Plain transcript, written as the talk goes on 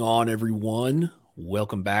On everyone,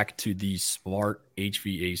 welcome back to the Smart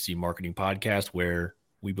HVAC Marketing Podcast, where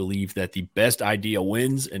we believe that the best idea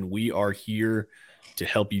wins, and we are here to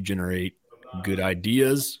help you generate good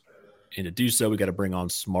ideas. And to do so, we got to bring on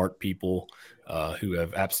smart people who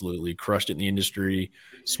have absolutely crushed it in the industry,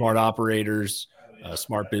 smart operators,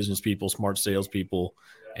 smart business people, smart salespeople,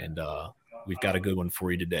 and we've got a good one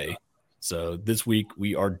for you today. So this week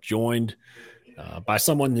we are joined by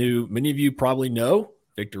someone who many of you probably know,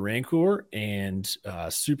 Victor Rancour, and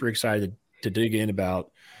super excited to dig in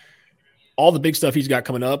about all the big stuff he's got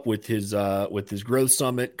coming up with his growth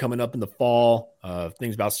summit coming up in the fall,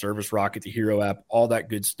 things about Service Rocket, the Hero app, all that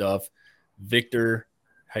good stuff. Victor,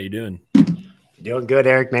 how you doing? Doing good,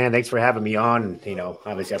 Eric, man. Thanks for having me on.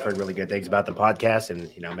 Obviously I've heard really good things about the podcast,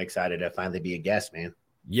 and, I'm excited to finally be a guest, man.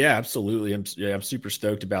 Yeah, absolutely. I'm super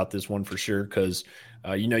stoked about this one for sure. Cause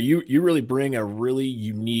you really bring a really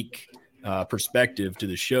unique perspective to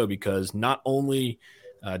the show, because not only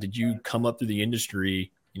did you come up through the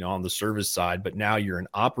industry, on the service side, but now you're an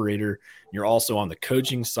operator. You're also on the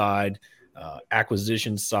coaching side,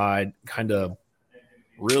 acquisition side, kind of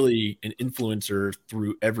really an influencer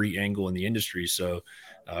through every angle in the industry. So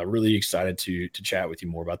really excited to chat with you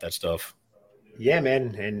more about that stuff. Yeah,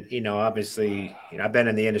 man. And, obviously, I've been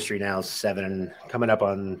in the industry now coming up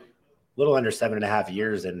on a little under 7.5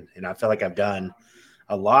 years. And I feel like I've done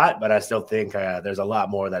a lot, but I still think there's a lot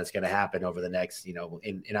more that's going to happen over the next,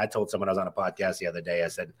 and I told someone I was on a podcast the other day, I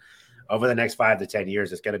said, over the next 5 to 10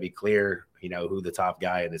 years, it's going to be clear, who the top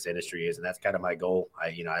guy in this industry is. And that's kind of my goal.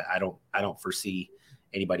 I don't foresee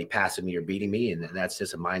anybody passing me or beating me. And that's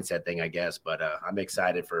just a mindset thing, I guess. But I'm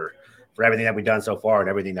excited for everything that we've done so far and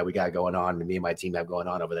everything that we got going on, and me and my team have going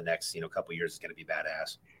on over the next, couple of years is going to be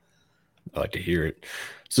badass. I like to hear it.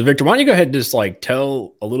 So Victor, why don't you go ahead and just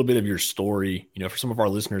tell a little bit of your story, for some of our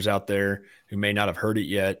listeners out there who may not have heard it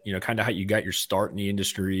yet, kind of how you got your start in the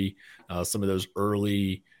industry, some of those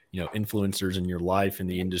early, influencers in your life in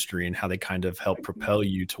the industry, and how they kind of help propel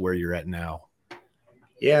you to where you're at now.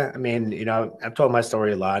 Yeah. I mean, I've told my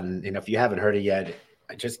story a lot, and, if you haven't heard it yet,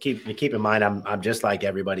 just keep in mind, I'm just like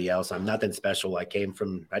everybody else. I'm nothing special. I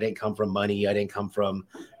didn't come from money. I didn't come from,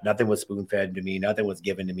 nothing was spoon fed to me. Nothing was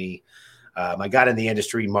given to me. I got in the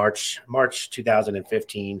industry March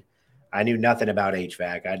 2015. I knew nothing about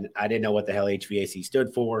HVAC. I didn't know what the hell HVAC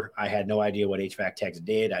stood for. I had no idea what HVAC techs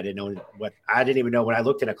did. I didn't even know when I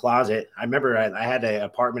looked in a closet. I remember I had an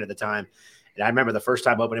apartment at the time, and I remember the first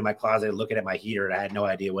time opening my closet and looking at my heater, and I had no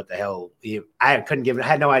idea what the hell I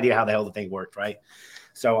had no idea how the hell the thing worked. Right.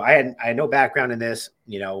 So I had no background in this.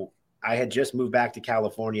 I had just moved back to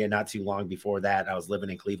California not too long before that. I was living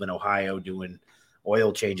in Cleveland, Ohio, doing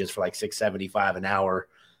oil changes for like $6.75 an hour.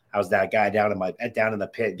 I was that guy down in the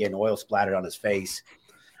pit getting oil splattered on his face.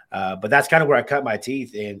 But that's kind of where I cut my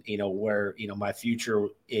teeth, and where my future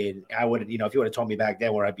in. I would, if you would have told me back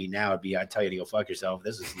then where I'd be now, I'd tell you to go fuck yourself.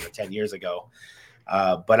 This is 10 years ago.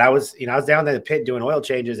 But I was down in the pit doing oil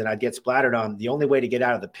changes, and I'd get splattered on. The only way to get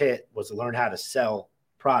out of the pit was to learn how to sell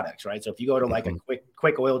products, right? So if you go to like a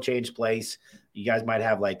quick oil change place, you guys might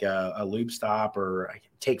have like a Lube Stop or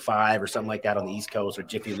Take 5 or something like that on the East Coast, or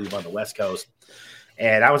Jiffy Lube on the West Coast.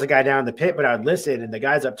 And I was a guy down in the pit, but I would listen, and the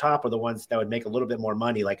guys up top are the ones that would make a little bit more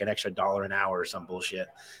money, like an extra $1 an hour or some bullshit,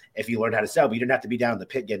 if you learned how to sell. But you didn't have to be down in the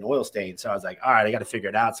pit getting oil stains. So I was like, all right, I got to figure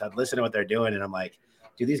it out. So I'd listen to what they're doing, and I'm like,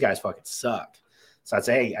 dude, these guys fucking suck. So I'd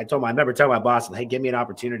say, hey, I remember telling my boss, hey, give me an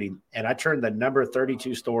opportunity. And I turned the number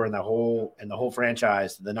 32 store in the whole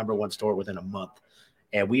franchise to the number 1 store within a month.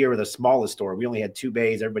 And we were the smallest store. We only had 2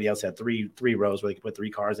 bays. Everybody else had three rows where they could put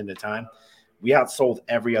 3 cars in at a time. We outsold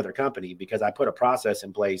every other company because I put a process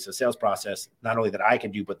in place, a sales process, not only that I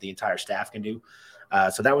can do, but the entire staff can do.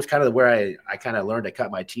 So that was kind of where I kind of learned to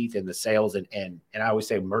cut my teeth in the sales and I always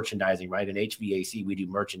say merchandising, right? In HVAC, we do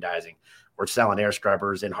merchandising. We're selling air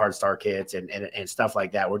scrubbers and hard start kits and stuff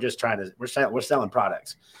like that. We're selling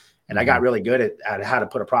products. And I got really good at how to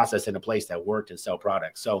put a process into place that worked and sell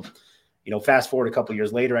products. So, fast forward a couple of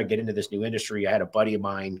years later, I get into this new industry. I had a buddy of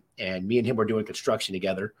mine, and me and him were doing construction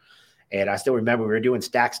together. And I still remember we were doing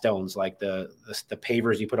stack stones, like the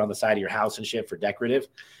pavers you put on the side of your house and shit for decorative.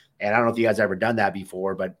 And I don't know if you guys have ever done that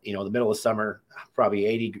before, but, in the middle of summer, probably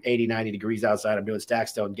 80, 90 degrees outside, I'm doing stack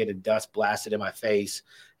stone, getting dust blasted in my face.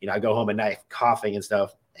 I go home at night coughing and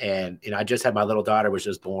stuff. And, I just had my little daughter was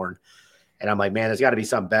just born. And I'm like, man, there's got to be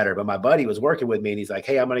something better. But my buddy was working with me, and he's like,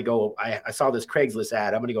 hey, I'm going to go. I saw this Craigslist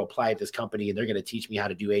ad. I'm going to go apply at this company, and they're going to teach me how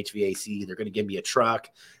to do HVAC. They're going to give me a truck.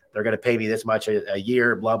 They're going to pay me this much a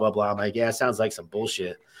year, blah, blah, blah. I'm like, yeah, sounds like some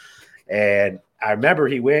bullshit. And I remember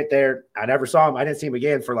he went there. I never saw him. I didn't see him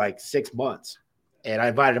again for like 6 months. And I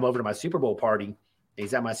invited him over to my Super Bowl party.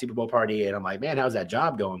 He's at my Super Bowl party. And I'm like, man, how's that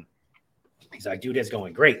job going? He's like, dude, it's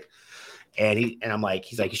going great. And I'm like,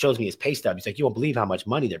 he's like, he shows me his pay stub. He's like, you won't believe how much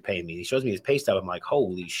money they're paying me. He shows me his pay stub. I'm like,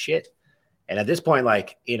 holy shit. And at this point,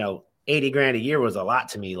 like, 80 grand a year was a lot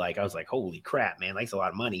to me. Like, I was like, holy crap, man, that's a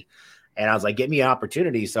lot of money. And I was like, get me an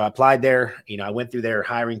opportunity. So I applied there. I went through their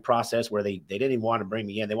hiring process where they didn't even want to bring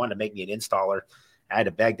me in. They wanted to make me an installer. I had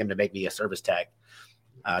to beg them to make me a service tech.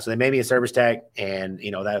 So they made me a service tech, and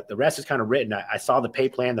that the rest is kind of written. I saw the pay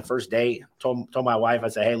plan the first day. Told my wife, I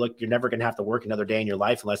said, hey, look, you're never going to have to work another day in your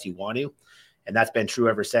life unless you want to, and that's been true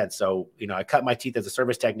ever since. So I cut my teeth as a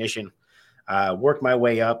service technician, worked my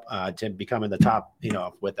way up to becoming the top.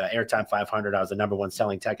 With the Airtime 500, I was the number one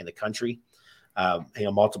selling tech in the country.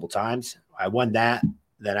 Multiple times. I won that.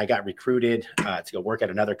 Then I got recruited to go work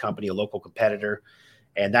at another company, a local competitor.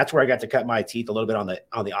 And that's where I got to cut my teeth a little bit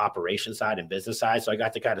on the operation side and business side. So I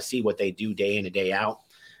got to kind of see what they do day in and day out.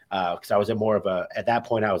 Because I was at that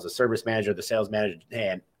point, I was a service manager, the sales manager,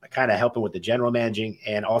 and kind of helping with the general managing.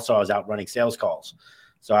 And also I was out running sales calls.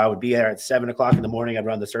 So I would be there at 7:00 in the morning. I'd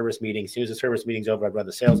run the service meeting. As soon as the service meeting's over, I'd run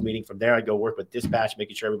the sales meeting. From there, I'd go work with dispatch,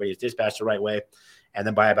 making sure everybody's dispatched the right way. And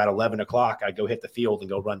then by about 11:00, I'd go hit the field and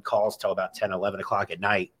go run calls till about 10, 11:00 at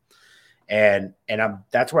night. And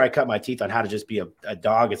that's where I cut my teeth on how to just be a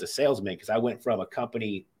dog as a salesman. Because I went from a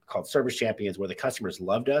company called Service Champions where the customers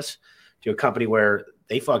loved us to a company where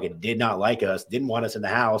they fucking did not like us, didn't want us in the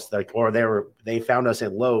house. They found us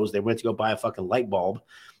in Lowe's. They went to go buy a fucking light bulb.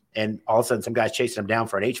 And all of a sudden some guys chasing them down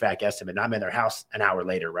for an HVAC estimate. And I'm in their house an hour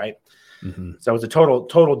later. Right. Mm-hmm. So it was a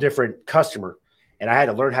total different customer. And I had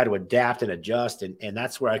to learn how to adapt and adjust. And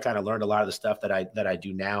that's where I kind of learned a lot of the stuff that I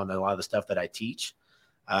do now and a lot of the stuff that I teach.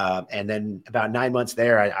 And then about 9 months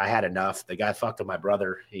there, I had enough. The guy fucked with my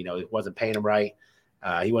brother. He wasn't paying him right.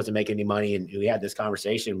 He wasn't making any money. And we had this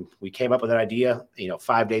conversation. We came up with an idea,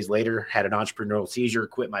 5 days later, had an entrepreneurial seizure,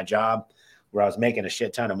 quit my job where I was making a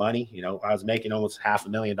shit ton of money. I was making almost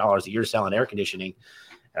 $500,000 a year selling air conditioning.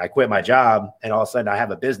 And I quit my job. And all of a sudden I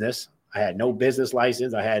have a business. I had no business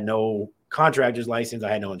license. I had no contractor's license.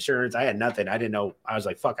 I had no insurance. I had nothing. I didn't know. I was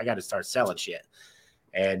like, fuck, I got to start selling shit.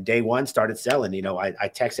 And day one started selling. I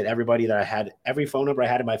texted everybody that I had, every phone number I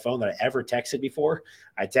had in my phone that I ever texted before.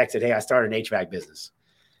 I texted, hey, I started an HVAC business.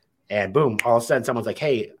 And boom, all of a sudden someone's like,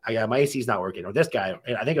 hey, my AC's not working. Or this guy,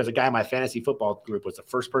 I think it was a guy in my fantasy football group was the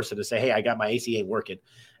first person to say, hey, I got my AC ain't working.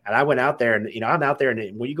 And I went out there and, I'm out there.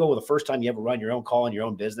 And when you go the first time you ever run your own call in your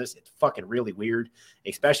own business, it's fucking really weird,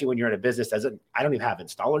 especially when you're in a business I don't even have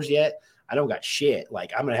installers yet. I don't got shit.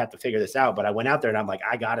 Like, I'm going to have to figure this out. But I went out there and I'm like,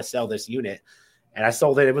 I got to sell this unit. And I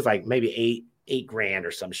sold it. It was like maybe eight grand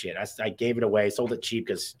or some shit. I gave it away, sold it cheap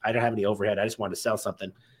because I didn't have any overhead. I just wanted to sell something.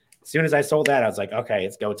 As soon as I sold that, I was like, okay,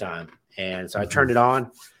 it's go time. And so I turned it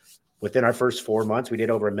on. Within our first 4 months, we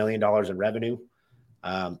did over $1 million in revenue.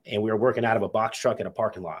 And we were working out of a box truck in a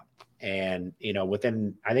parking lot. And,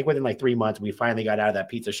 within like 3 months, we finally got out of that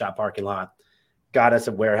pizza shop parking lot, got us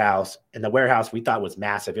a warehouse. And the warehouse we thought was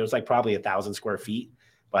massive. It was like probably 1,000 square feet.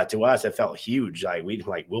 But to us, it felt huge.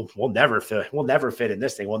 Like we'll never fit in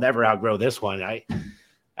this thing. We'll never outgrow this one. Right.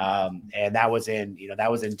 And that was in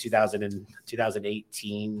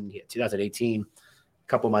 2018, a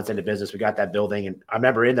couple months into business, we got that building. And I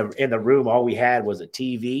remember in the room, all we had was a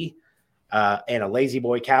TV and a Lazy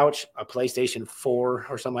Boy couch, a PlayStation 4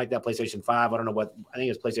 or something like that. PlayStation 5. I don't know what, I think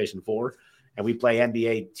it was PlayStation 4. And we play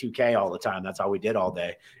NBA 2K all the time. That's all we did all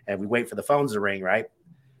day. And we wait for the phones to ring. Right.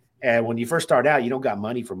 And when you first start out, you don't got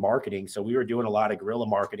money for marketing. So we were doing a lot of guerrilla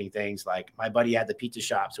marketing things. Like my buddy had the pizza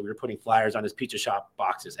shop. So we were putting flyers on his pizza shop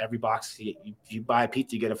boxes. Every box, you buy a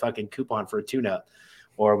pizza, you get a fucking coupon for a tune-up.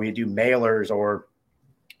 Or we do mailers or,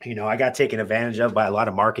 I got taken advantage of by a lot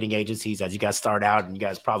of marketing agencies as you guys start out. And you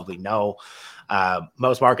guys probably know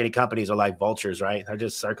most marketing companies are like vultures, right? They're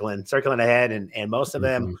just circling ahead. And most of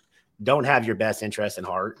them don't have your best interest in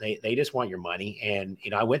heart. They just want your money. And,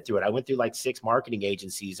 I went through it. I went through like 6 marketing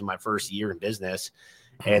agencies in my first year in business.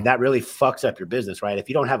 And that really fucks up your business, right? If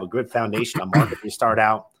you don't have a good foundation on marketing, you start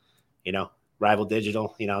out, Rival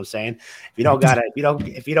Digital, you know what I'm saying? If you don't got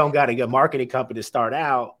a good marketing company to start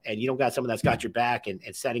out and you don't got someone that's got your back and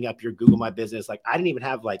setting up your Google My Business, like I didn't even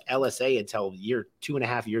have like LSA until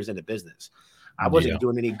 2.5 years into business. I wasn't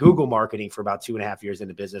doing any Google marketing for about 2.5 years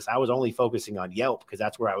into business. I was only focusing on Yelp because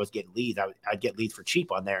that's where I was getting leads. I'd get leads for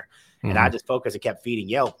cheap on there. And I just focused and kept feeding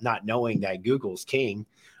Yelp, not knowing that Google's king,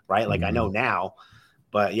 right? Like I know now.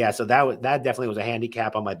 But yeah, so that definitely was a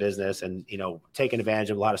handicap on my business and, taking advantage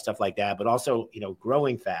of a lot of stuff like that. But also,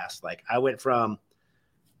 growing fast. Like I went from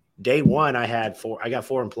day one, I got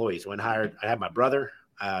 4 employees. I had my brother,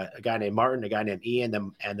 a guy named Martin, a guy named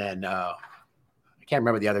Ian, and then I can't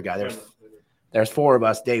remember the other guy. There's 4 of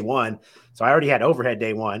us day one. So I already had overhead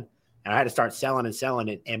day one, and I had to start selling and selling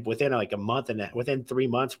it. And within like a month within 3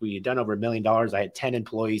 months, we had done over $1 million. I had 10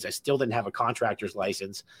 employees. I still didn't have a contractor's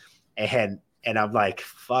license. And I'm like,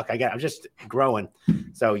 fuck, I'm just growing.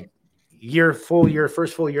 So first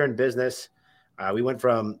full year in business, we went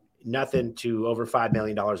from nothing to over $5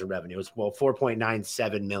 million in revenue. It was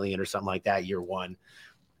 4.97 million or something like that year one.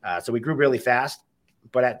 So we grew really fast.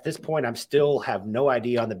 But at this point, I'm still have no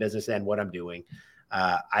idea on the business end what I'm doing.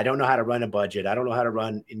 I don't know how to run a budget. I don't know how to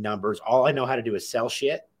run numbers. All I know how to do is sell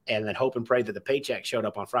shit and then hope and pray that the paycheck showed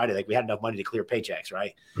up on Friday. Like we had enough money to clear paychecks,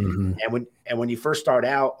 right? Mm-hmm. And when you first start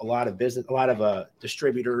out, a lot of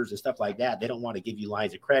distributors and stuff like that, they don't want to give you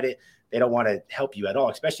lines of credit. They don't want to help you at all,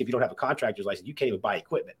 especially if you don't have a contractor's license. You can't even buy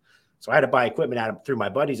equipment. So I had to buy equipment out of through my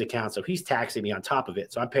buddy's account. So he's taxing me on top of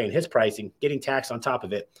it. So I'm paying his pricing, getting taxed on top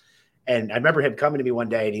of it. And I remember him coming to me one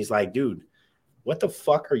day and he's like, dude, what the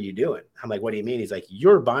fuck are you doing? I'm like, what do you mean? He's like,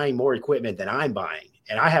 you're buying more equipment than I'm buying.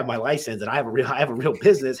 And I have my license and I have a real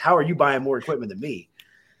business. How are you buying more equipment than me?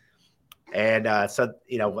 And so,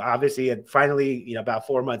 obviously, and finally, about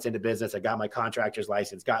 4 months into business, I got my contractor's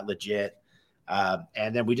license, got legit.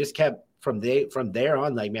 And then we just kept from there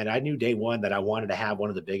on, like, man, I knew day one that I wanted to have one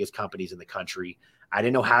of the biggest companies in the country. I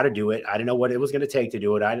didn't know how to do it. I didn't know what it was going to take to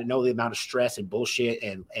do it. I didn't know the amount of stress and bullshit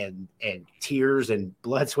and tears and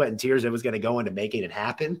blood, sweat, and tears that was going to go into making it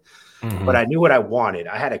happen. Mm-hmm. But I knew what I wanted.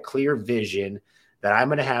 I had a clear vision that I'm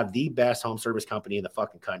going to have the best home service company in the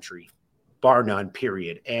fucking country, bar none,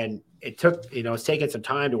 period. And it took, it's taken some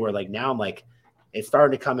time to where like now I'm like, it's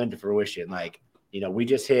starting to come into fruition. Like,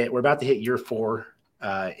 we're about to hit year 4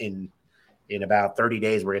 in about 30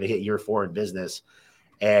 days. We're going to hit year 4 in business.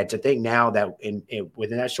 And to think now that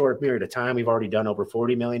within that short period of time, we've already done over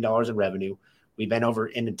 $40 million in revenue. We've been over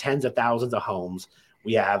into tens of thousands of homes.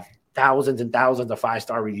 We have thousands and thousands of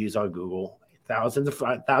 5-star reviews on Google, thousands of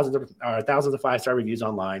 5-star reviews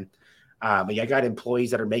online. But I got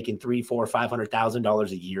employees that are making $300,000, $400,000,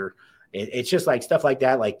 $500,000 a year. It's just like stuff like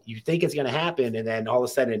that. Like you think it's going to happen. And then all of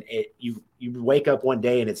a sudden you wake up one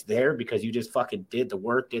day and it's there because you just fucking did the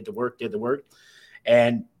work.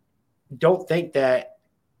 And don't think that,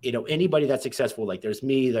 anybody that's successful, like there's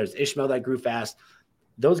me, there's Ishmael that grew fast.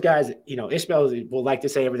 Those guys, Ishmael will like to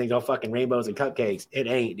say everything's all fucking rainbows and cupcakes. It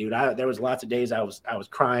ain't, dude. There was lots of days I was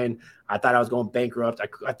crying. I thought I was going bankrupt.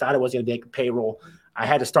 I thought I was going to make a payroll. I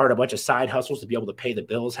had to start a bunch of side hustles to be able to pay the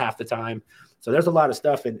bills half the time. So there's a lot of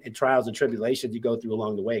stuff in trials and tribulations you go through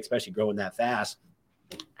along the way, especially growing that fast.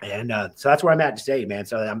 And so that's where I'm at today, man.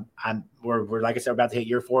 So we're like I said, we're about to hit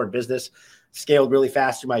year 4 in business. Scaled really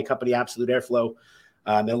fast through my company, Absolute Airflow.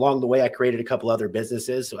 And along the way, I created a couple other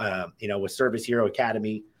businesses, with Service Hero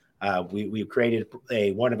Academy. We created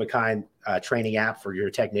a one-of-a-kind training app for your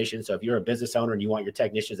technicians. So if you're a business owner and you want your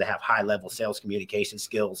technicians to have high-level sales communication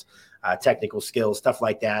skills, technical skills, stuff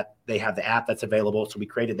like that, they have the app that's available. So we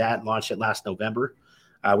created that and launched it last November.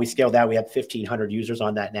 We scaled that. We have 1,500 users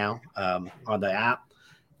on that now on the app.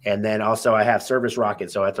 And then also I have Service Rocket.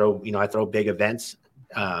 So I throw big events.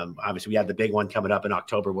 Obviously, we have the big one coming up in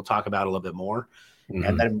October. We'll talk about it a little bit more. Mm-hmm.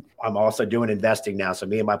 And then I'm also doing investing now. So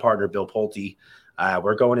me and my partner, Bill Pulte,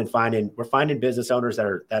 we're going and finding business owners that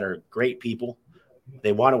are great people.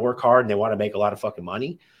 They want to work hard and they want to make a lot of fucking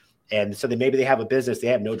money. And so maybe they have a business, they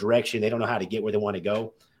have no direction. They don't know how to get where they want to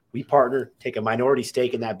go. We partner, take a minority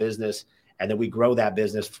stake in that business, and then we grow that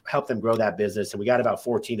business, help them grow that business. And we got about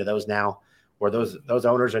 14 of those now, where those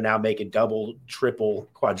owners are now making double, triple,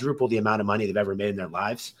 quadruple the amount of money they've ever made in their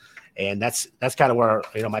lives. And that's kind of where,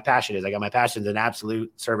 my passion is. I got my passions in Absolute,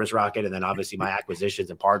 Service Rocket, and then obviously my acquisitions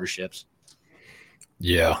and partnerships.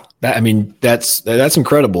 Yeah. That's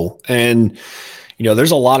incredible. And,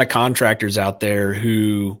 there's a lot of contractors out there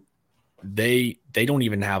who they don't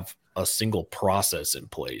even have a single process in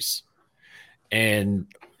place, and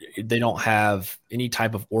they don't have any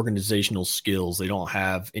type of organizational skills. They don't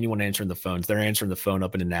have anyone answering the phones. They're answering the phone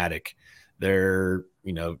up in an attic. They're,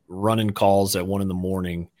 running calls at 1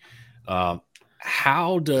 a.m.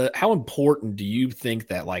 How important do you think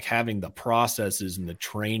that like having the processes and the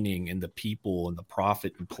training and the people and the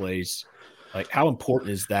profit in place, like how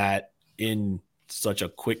important is that in such a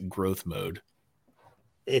quick growth mode?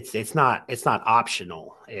 It's not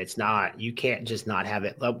optional. It's not, you can't just not have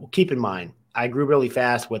it. Keep in mind, I grew really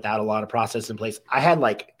fast without a lot of process in place. I had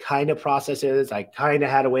like kind of processes. I kind of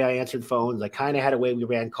had a way I answered phones. I kind of had a way we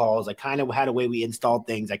ran calls. I kind of had a way we installed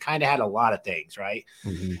things. I kind of had a lot of things, right?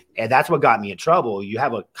 Mm-hmm. And that's what got me in trouble. You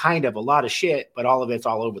have a lot of shit, but all of it's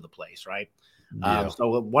all over the place, right? Yeah.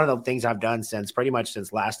 So one of the things I've done since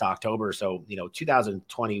last October. So,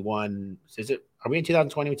 2021, are we in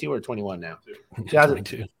 2022 or 21 now?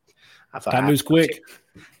 2022. I thought time moves quick.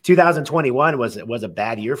 2021 was a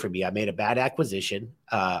bad year for me. I made a bad acquisition.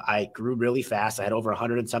 I grew really fast. I had over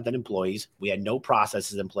 100 and something employees. We had no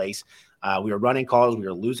processes in place. We were running calls. We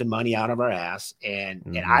were losing money out of our ass. And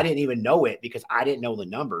I didn't even know it because I didn't know the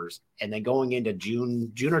numbers. And then going into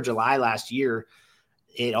June or July last year,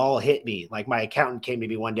 it all hit me. Like my accountant came to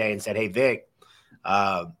me one day and said, "Hey, Vic,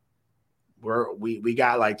 we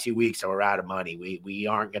got like 2 weeks, so we're out of money. We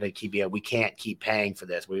aren't going to keep we can't keep paying for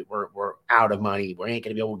this. We're out of money. We ain't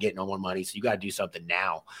going to be able to get no more money. So you got to do something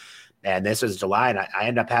now." And this was July, and I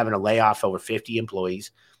ended up having to lay off over 50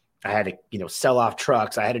 employees. I had to, sell off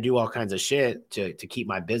trucks. I had to do all kinds of shit to keep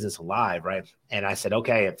my business alive, right? And I said,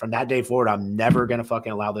 okay, from that day forward, I'm never going to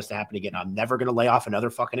fucking allow this to happen again. I'm never going to lay off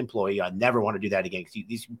another fucking employee. I never want to do that again.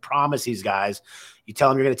 Because you promise these guys, you tell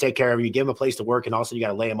them you're going to take care of them, you give them a place to work, and also you got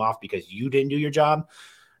to lay them off because you didn't do your job.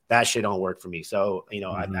 That shit don't work for me. So,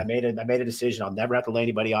 I made a decision. I'll never have to lay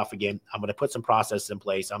anybody off again. I'm going to put some processes in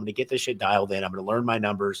place. I'm going to get this shit dialed in. I'm going to learn my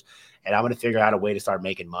numbers, and I'm going to figure out a way to start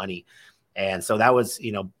making money. And so that was,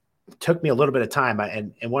 took me a little bit of time.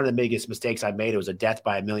 And one of the biggest mistakes I made, it was a death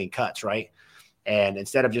by a million cuts, right? And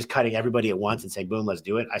instead of just cutting everybody at once and saying, boom, let's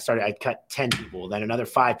do it, I cut 10 people, then another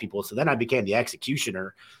 5 people. So then I became the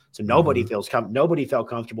executioner. So nobody felt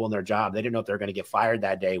comfortable in their job. They didn't know if they were going to get fired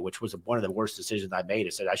that day, which was one of the worst decisions I made. I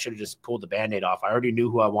said I should have just pulled the Band-Aid off. I already knew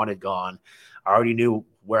who I wanted gone. I already knew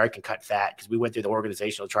where I can cut fat because we went through the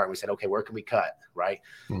organizational chart and we said, okay, where can we cut, right?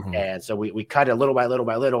 And so we cut it little by little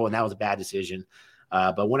by little, and that was a bad decision.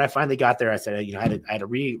 But when I finally got there, I said, I had to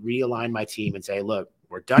realign my team and say, look,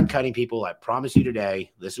 we're done cutting people. I promise you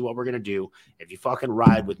today, this is what we're going to do. If you fucking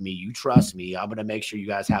ride with me, you trust me, I'm going to make sure you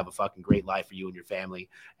guys have a fucking great life for you and your family.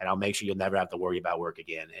 And I'll make sure you'll never have to worry about work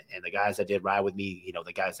again. And the guys that did ride with me,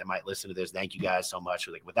 the guys that might listen to this, thank you guys so much.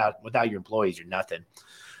 Like without your employees, you're nothing.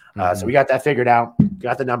 So we got that figured out,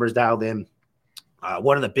 got the numbers dialed in.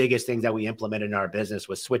 One of the biggest things that we implemented in our business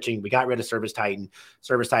was switching. We got rid of Service Titan.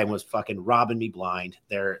 Service Titan was fucking robbing me blind.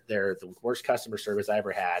 They're the worst customer service I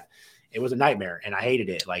ever had. It was a nightmare, and I hated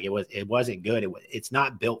it. Like it wasn't good. It's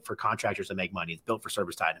not built for contractors to make money. It's built for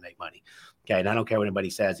Service Titan to make money. Okay, and I don't care what anybody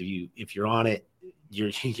says. If you're on it,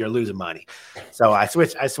 you're losing money. So I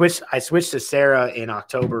switched to Sarah in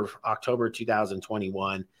October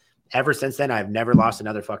 2021. Ever since then, I've never lost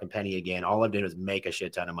another fucking penny again. All I've done is make a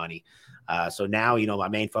shit ton of money. So now, my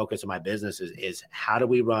main focus of my business is how do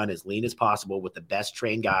we run as lean as possible with the best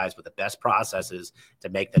trained guys, with the best processes to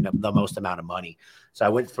make the most amount of money. So I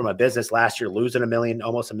went from a business last year losing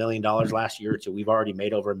almost $1 million last year to we've already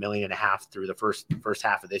made over $1.5 million through the first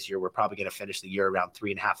half of this year. We're probably going to finish the year around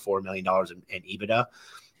 $3.5-4 million in EBITDA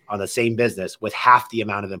on the same business with half the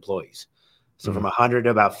amount of employees. So from 100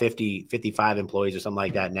 to about 50, 55 employees or something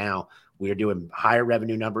like that now, we are doing higher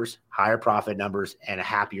revenue numbers, higher profit numbers, and a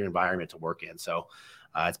happier environment to work in. So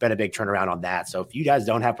it's been a big turnaround on that. So if you guys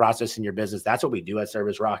don't have process in your business, that's what we do at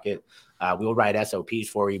Service Rocket. We'll write SOPs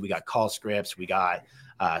for you. We got call scripts. We got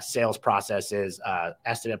sales processes,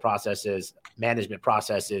 estimate processes, management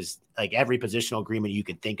processes, like every positional agreement you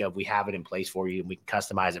can think of, we have it in place for you and we can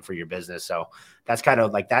customize it for your business. So that's kind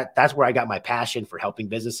of like that. That's where I got my passion for helping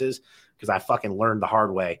businesses because I fucking learned the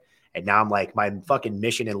hard way. And now I'm like, my fucking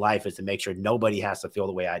mission in life is to make sure nobody has to feel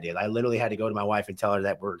the way I did. I literally had to go to my wife and tell her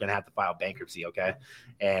that we're going to have to file bankruptcy. Okay.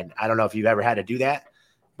 And I don't know if you've ever had to do that,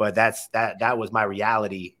 but that was my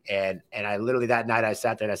reality. And I literally that night I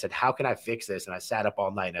sat there and I said, how can I fix this? And I sat up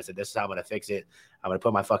all night and I said, this is how I'm going to fix it. I'm going to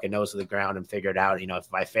put my fucking nose to the ground and figure it out.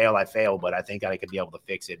 If I fail, I fail, but I think I could be able to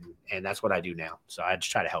fix it. And that's what I do now. So I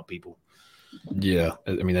just try to help people. Yeah.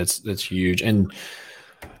 I mean, that's huge. And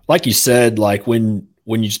like you said, like when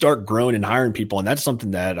you start growing and hiring people, and that's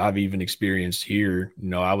something that I've even experienced here,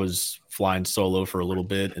 I was flying solo for a little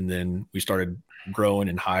bit and then we started growing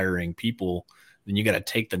and hiring people. Then you got to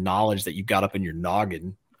take the knowledge that you got up in your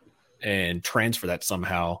noggin and transfer that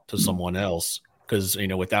somehow to someone else. Because,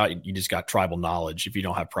 without you just got tribal knowledge. If you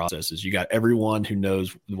don't have processes, you got everyone who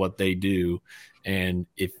knows what they do. And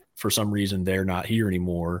if for some reason they're not here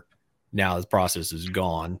anymore, now the process is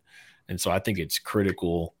gone. And so I think it's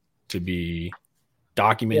critical to be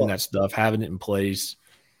documenting that stuff, having it in place.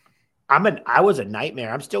 I was a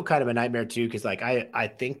nightmare. I'm still kind of a nightmare too. Cause like, I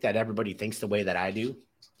think that everybody thinks the way that I do.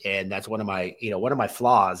 And that's one of my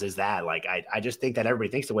flaws is that like, I just think that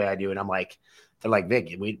everybody thinks the way I do. And I'm like, they're like,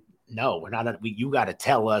 Vic, we're not, you got to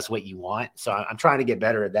tell us what you want. So I'm trying to get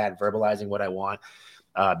better at that, verbalizing what I want.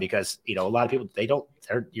 Because, a lot of people,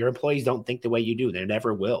 your employees don't think the way you do. They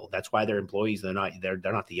never will. That's why they're employees. They're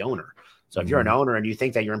not the owner. So if you're an owner and you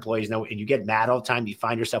think that your employees know and you get mad all the time, you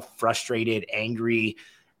find yourself frustrated, angry,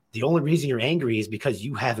 the only reason you're angry is because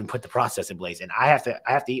you haven't put the process in place. And I have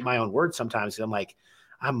to eat my own words sometimes. I'm like,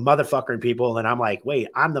 I'm motherfuckering people. And I'm like, wait,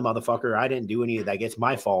 I'm the motherfucker. I didn't do any of that. It's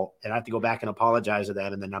my fault. And I have to go back and apologize to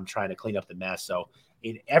them. And then I'm trying to clean up the mess. So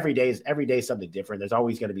every day is something different. There's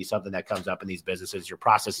always going to be something that comes up in these businesses. Your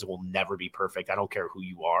processes will never be perfect. I don't care who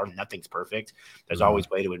you are. Nothing's perfect. There's always a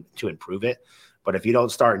way to improve it. But if you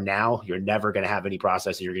don't start now, you're never going to have any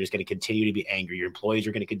process. You're just going to continue to be angry. Your employees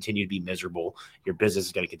are going to continue to be miserable. Your business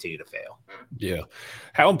is going to continue to fail. Yeah.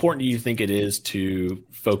 How important do you think it is to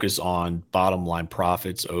focus on bottom line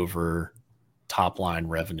profits over top line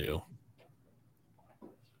revenue?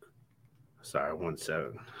 Sorry, 1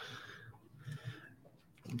 second.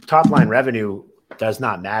 Top line revenue does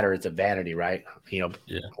not matter. It's a vanity, right?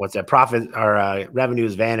 What's that? Profit or revenue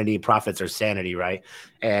is vanity, profits are sanity, right?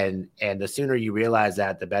 And the sooner you realize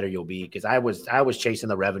that, the better you'll be. Because I was chasing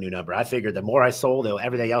the revenue number. I figured the more I sold,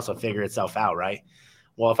 everything else will figure itself out, right?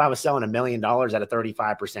 Well, if I was selling $1 million at a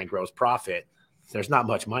 35% gross profit, there's not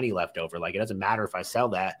much money left over. Like, it doesn't matter if I sell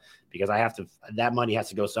that, because that money has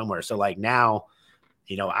to go somewhere. So like now,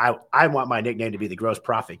 I want my nickname to be the gross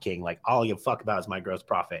profit king. Like, all you fuck about is my gross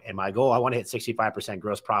profit. And my goal, I want to hit 65%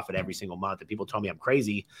 gross profit every single month. And people tell me I'm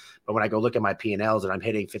crazy, but when I go look at my P&Ls and I'm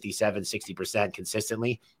hitting 57, 60%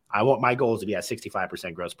 consistently, my goal is to be at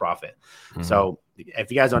 65% gross profit. Mm-hmm. So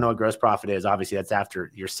if you guys don't know what gross profit is, obviously that's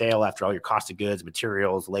after your sale, after all your cost of goods,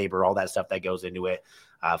 materials, labor, all that stuff that goes into it,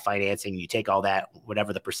 financing, you take all that,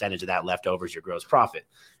 whatever the percentage of that left over is your gross profit.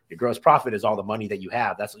 Your gross profit is all the money that you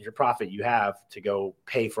have. That's your profit you have to go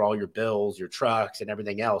pay for all your bills, your trucks, and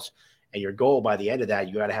everything else. And your goal by the end of that,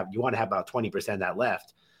 you want to have about 20% of that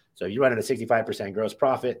left. So you run at a 65% gross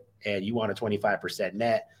profit and you want a 25%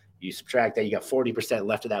 net. You subtract that, you got 40%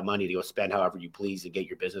 left of that money to go spend however you please to get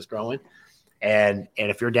your business growing. And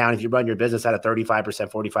if you run your business at a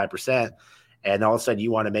 35%, 45%, and all of a sudden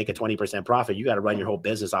you want to make a 20% profit, you got to run your whole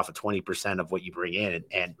business off of 20% of what you bring in.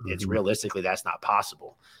 And it's realistically, that's not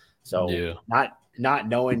possible. So not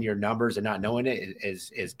knowing your numbers and not knowing it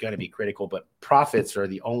is going to be critical, but profits are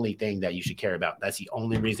the only thing that you should care about. That's the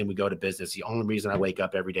only reason we go to business. The only reason I wake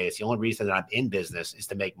up every day. It's the only reason that I'm in business is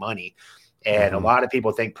to make money. And a lot of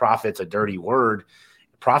people think profit's a dirty word.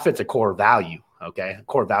 Profit's a core value. Okay.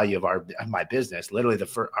 Core value of my business. Literally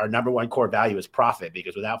our number one core value is profit,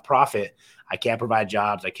 because without profit, I can't provide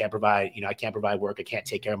jobs. I can't provide work. I can't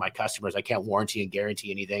take care of my customers. I can't warranty and guarantee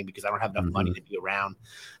anything because I don't have enough money to be around.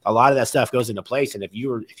 A lot of that stuff goes into place. And if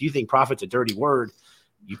you think profit's a dirty word,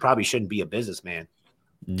 you probably shouldn't be a businessman.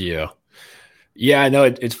 Yeah. Yeah. I know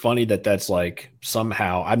it's funny that's like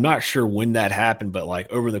somehow, I'm not sure when that happened, but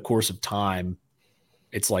like over the course of time,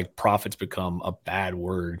 it's like profits become a bad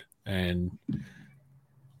word. And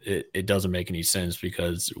it doesn't make any sense,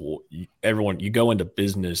 because you go into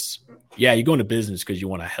business. Yeah, you go into business because you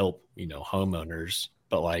want to help, homeowners,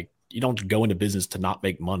 but like you don't go into business to not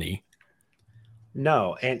make money.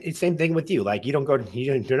 No. And it's same thing with you. Like you're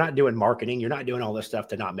not doing marketing. You're not doing all this stuff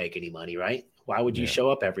to not make any money, right? Why would you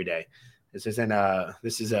show up every day? This is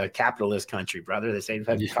a capitalist country, brother. This ain't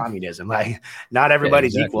communism. Like, not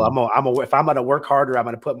everybody's equal. If I'm going to work harder, I'm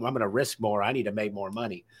going to risk more. I need to make more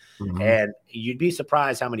money. Mm-hmm. And you'd be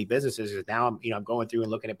surprised how many businesses now I'm going through and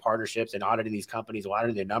looking at partnerships and auditing these companies,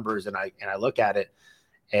 auditing their numbers. And I look at it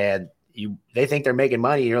and they think they're making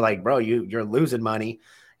money. You're like, bro, you're losing money.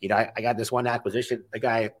 I got this one acquisition. The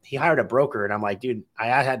guy, he hired a broker, and I'm like, dude, I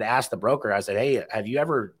had to ask the broker. I said, hey, have you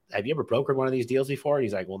ever brokered one of these deals before? And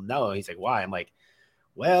he's like, well, no. He's like, why? I'm like,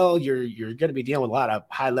 well, you're going to be dealing with a lot of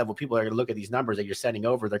high level people that are going to look at these numbers that you're sending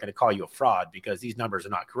over. They're going to call you a fraud because these numbers are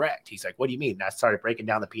not correct. He's like, what do you mean? And I started breaking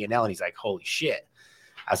down the P&L, and he's like, holy shit.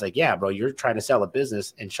 I was like, yeah, bro, you're trying to sell a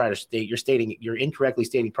business and you're incorrectly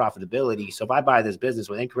stating profitability. So if I buy this business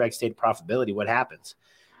with incorrect stated profitability, what happens?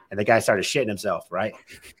 And the guy started shitting himself, right?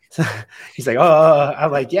 He's like, oh,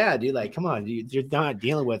 I'm like, yeah, dude, like, come on, you're not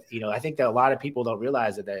dealing with, I think that a lot of people don't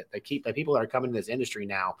realize that the people that are coming to this industry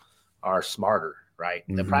now are smarter, right?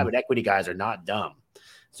 Mm-hmm. The private equity guys are not dumb.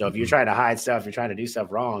 So if you're trying to hide stuff, you're trying to do stuff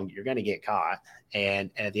wrong, you're going to get caught.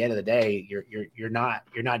 And at the end of the day, you're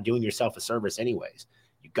not doing yourself a service anyways.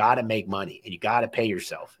 You got to make money and you got to pay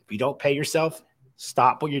yourself. If you don't pay yourself,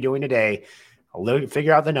 stop what you're doing today.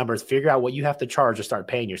 Figure out the numbers, figure out what you have to charge to start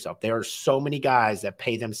paying yourself. There are so many guys that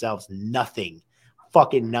pay themselves nothing,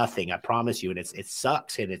 fucking nothing. I promise you. And it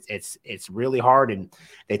sucks. And it's really hard. And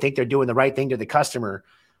they think they're doing the right thing to the customer,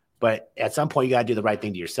 but at some point you got to do the right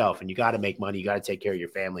thing to yourself, and you got to make money. You got to take care of your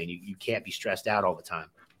family, and you can't be stressed out all the time.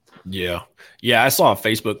 Yeah. Yeah. I saw a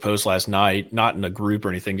Facebook post last night, not in a group or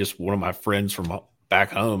anything, just one of my friends from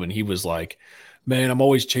back home. And he was like, man, I'm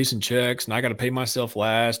always chasing checks and I got to pay myself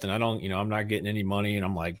last and I don't, I'm not getting any money. And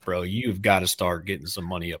I'm like, bro, you've got to start getting some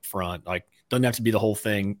money up front. Like, doesn't have to be the whole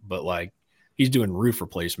thing, but like he's doing roof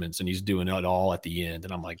replacements and he's doing it all at the end.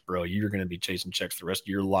 And I'm like, bro, you're going to be chasing checks the rest of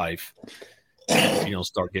your life if you don't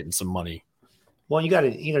start getting some money. Well, you got to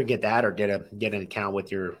either get that or get an account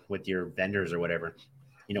with your vendors or whatever,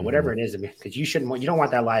 whatever it is, because you don't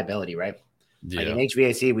want that liability, right? Yeah. Like in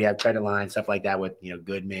HVAC, we have credit lines, stuff like that with,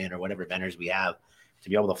 Goodman or whatever vendors we have to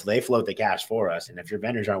be able to, they float the cash for us. And if your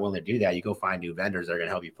vendors aren't willing to do that, you go find new vendors that are going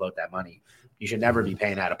to help you float that money. You should never be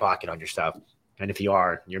paying out of pocket on your stuff. And if you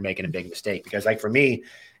are, you're making a big mistake, because like for me,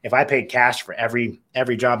 if I paid cash for every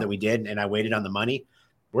job that we did and I waited on the money,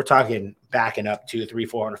 we're talking backing up $200,000,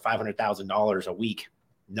 $300,000, $400,000, $500,000 a week.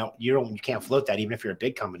 No, you can't float that. Even if you're a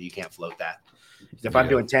big company, you can't float that. If I'm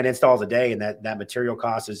doing 10 installs a day and that material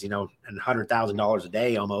cost is, $100,000 a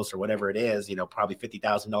day almost, or whatever it is, probably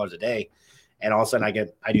 $50,000 a day. And all of a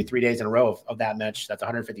sudden I do 3 days in a row of that much. That's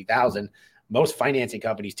 150,000. Most financing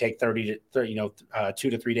companies take 2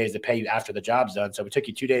 to 3 days to pay you after the job's done. So if it took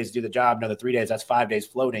you 2 days to do the job, another 3 days, that's 5 days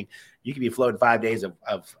floating. You could be floating 5 days of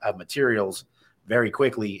materials very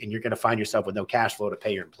quickly, and you're going to find yourself with no cash flow to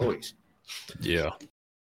pay your employees. Yeah.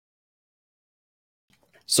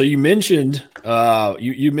 So you mentioned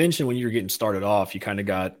you mentioned when you were getting started off, you kind of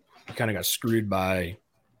got screwed by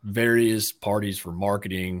various parties for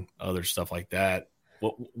marketing, other stuff like that.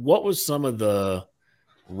 What was some of the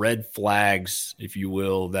red flags, if you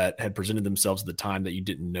will, that had presented themselves at the time that you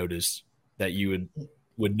didn't notice that you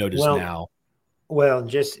would notice now? Well,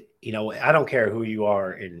 just, I don't care who you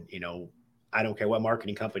are, and, I don't care what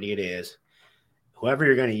marketing company it is. Whoever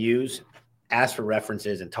you're going to use, ask for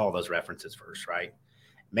references and tell those references first, right?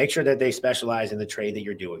 Make sure that they specialize in the trade that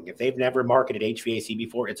you're doing. If they've never marketed HVAC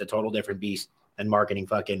before, it's a total different beast than marketing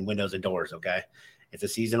fucking windows and doors, okay? It's a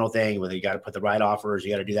seasonal thing where you got to put the right offers.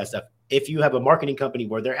 You got to do that stuff. If you have a marketing company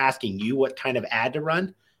where they're asking you what kind of ad to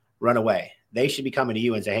run away. They should be coming to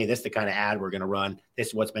you and say, hey, this is the kind of ad we're going to run. This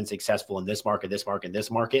is what's been successful in this market, this market,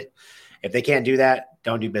 this market. If they can't do that,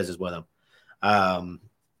 don't do business with them.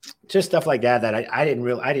 Just stuff like that I didn't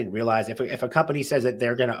realize. If a company says that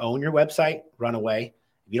they're going to own your website, run away.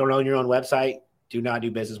 If you don't own your own website, do not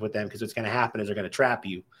do business with them, because what's going to happen is they're going to trap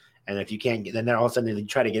you. And if you can't get, then they're all of a sudden they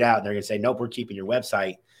try to get out and they're going to say, nope, we're keeping your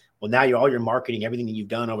website. Well, now all your marketing, everything that you've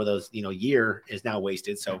done over those, year is now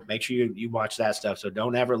wasted. So make sure you watch that stuff. So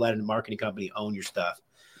don't ever let a marketing company own your stuff.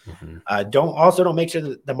 Mm-hmm. Don't make sure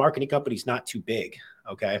that the marketing company's not too big.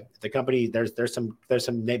 Okay. The company, there's some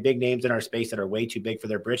big names in our space that are way too big for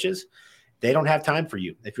their britches. They don't have time for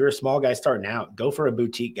you. If you're a small guy starting out, go for a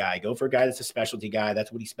boutique guy, go for a guy that's a specialty guy.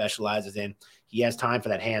 That's what he specializes in. He has time for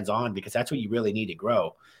that hands-on, because that's what you really need to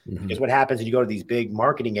grow. Mm-hmm. Because what happens is you go to these big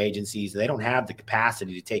marketing agencies, they don't have the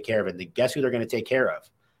capacity to take care of it. And guess who they're going to take care of?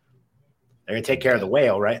 They're going to take care of the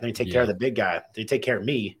whale, right? They're going to take care of the big guy. They take care of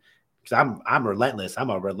me, because I'm relentless. I'm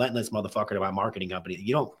a relentless motherfucker to my marketing company.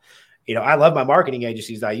 I love my marketing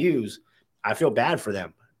agencies I use. I feel bad for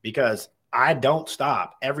them, because I don't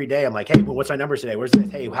stop every day. I'm like, hey, what's my numbers today? Where's this?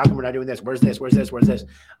 Hey, how come we're not doing this? Where's this? Where's this? Where's this?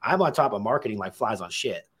 I'm on top of marketing like flies on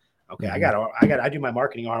shit. Okay. Mm-hmm. I do my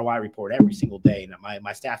marketing ROI report every single day. And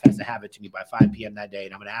my staff has to have it to me by 5 p.m. that day.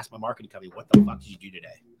 And I'm going to ask my marketing company, what the fuck did you do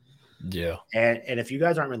today? Yeah. And if you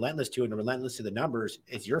guys aren't relentless to it and relentless to the numbers,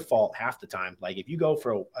 it's your fault half the time. Like if you go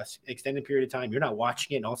for a extended period of time, you're not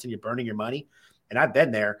watching it, and all of a sudden you're burning your money. And I've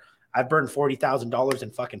been there. I've burned $40,000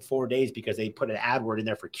 in fucking 4 days because they put an AdWord in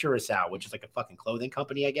there for Curacao, which is like a fucking clothing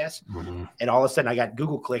company, I guess. Mm-hmm. And all of a sudden I got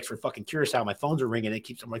Google clicks for fucking Curacao. My phones are ringing.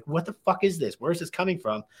 I'm like, what the fuck is this? Where's this coming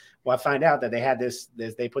from? Well, I find out that they had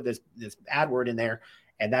they put this AdWord in there,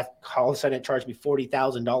 and that all of a sudden it charged me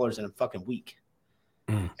 $40,000 in a fucking week.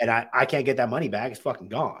 Mm. And I can't get that money back. It's fucking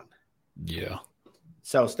gone. Yeah.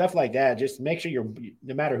 So stuff like that, just make sure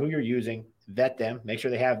no matter who you're using, vet them, make sure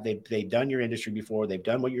they've done your industry before, they've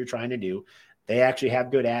done what you're trying to do. They actually have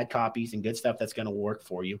good ad copies and good stuff that's going to work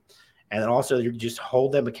for you. And then also you just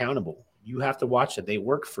hold them accountable. You have to watch that they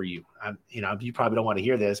work for you. You probably don't want to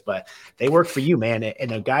hear this, but they work for you, man. And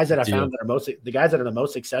the guys that I found the guys that are the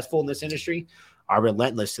most successful in this industry are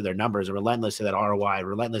relentless to their numbers, are relentless to that ROI,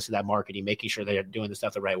 relentless to that marketing, making sure they're doing the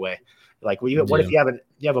stuff the right way. Like, what if you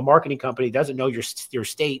have a marketing company that doesn't know your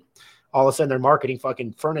state? All of a sudden they're marketing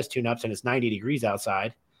fucking furnace tune-ups and it's 90 degrees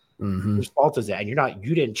outside. Mm-hmm. Whose fault is that? And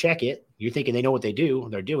you didn't check it. You're thinking they know what they're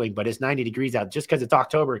doing, but it's 90 degrees out. Just because it's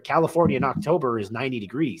October, California in October is 90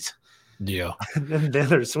 degrees. Yeah. And then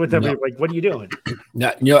there's with them, like, what are you doing?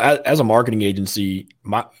 Now, as a marketing agency,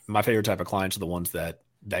 my favorite type of clients are the ones that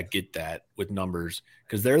get that with numbers,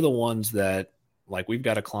 because they're the ones that, like, we've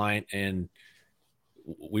got a client and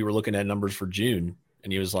we were looking at numbers for June,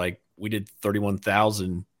 and he was like, we did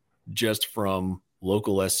 31,000 just from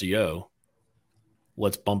local SEO.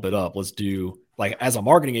 Let's bump it up. Let's do, like, as a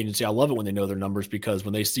marketing agency, I love it when they know their numbers, because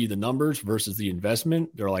when they see the numbers versus the investment,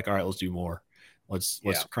 they're like, all right, let's do more. Let's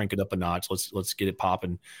crank it up a notch. Let's get it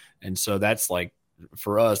popping. And so that's like,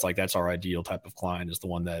 for us, like, that's our ideal type of client, is the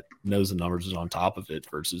one that knows the numbers is on top of it,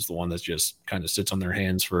 versus the one that's just kind of sits on their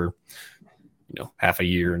hands for, half a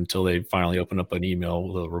year until they finally open up an email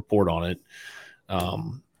with a report on it.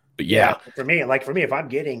 But yeah, for me, if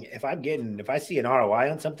I see an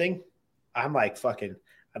ROI on something, I'm like, fucking,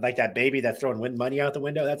 I'd like that baby that's throwing money out the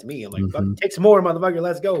window. That's me. I'm like, take some more, motherfucker.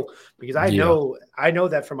 Let's go. Because I know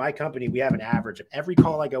that for my company, we have an average of every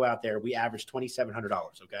call I go out there, we average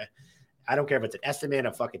 $2,700. Okay. I don't care if it's an estimate,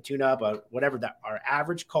 a fucking tune up, whatever, that our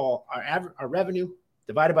average call, our revenue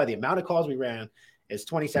divided by the amount of calls we ran is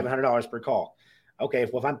 $2,700 per call. Okay.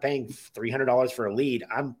 Well, if I'm paying $300 for a lead,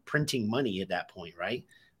 I'm printing money at that point. Right.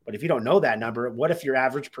 But if you don't know that number, what if your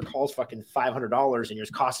average per call is fucking $500 and your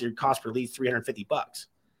cost per lead is $350?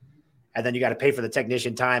 And then you got to pay for the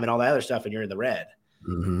technician time and all that other stuff, and you're in the red.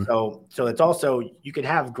 Mm-hmm. So it's also, you can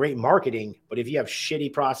have great marketing, but if you have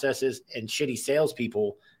shitty processes and shitty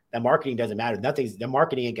salespeople, that marketing doesn't matter. The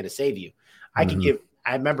marketing ain't going to save you. I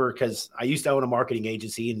remember, because I used to own a marketing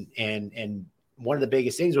agency, and one of the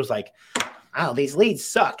biggest things was like, oh, these leads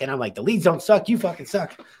suck. And I'm like, the leads don't suck. You fucking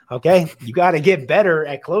suck. Okay. You got to get better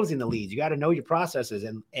at closing the leads. You got to know your processes.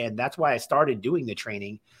 And that's why I started doing the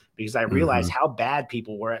training, because I realized how bad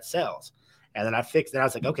people were at sales. And then I fixed it. I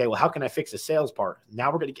was like, okay, well, how can I fix the sales part?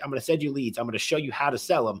 Now I'm going to send you leads. I'm going to show you how to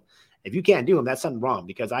sell them. If you can't do them, that's something wrong,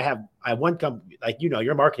 because I have one company, like,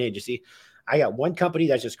 your marketing agency. I got one company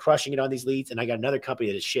that's just crushing it on these leads, and I got another company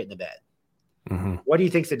that is shit in the bed. Mm-hmm. What do you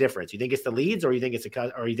think's the difference? You think it's the leads, or you think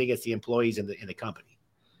it's the employees in the company?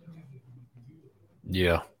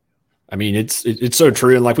 Yeah. I mean, it's so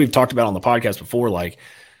true. And like we've talked about on the podcast before, like,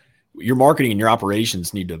 your marketing and your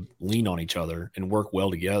operations need to lean on each other and work well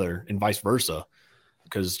together, and vice versa.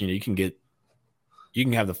 Because, you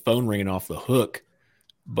can have the phone ringing off the hook,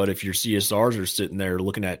 but if your CSRs are sitting there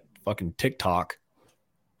looking at fucking TikTok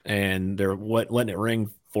and they're letting it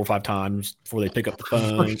ring 4 or 5 times before they pick up the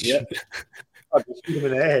phone. Shoot them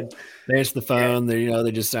in the head. They answer the phone.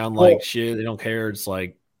 They just sound like shit. They don't care. It's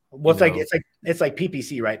like, it's like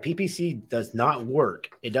PPC, right? PPC does not work.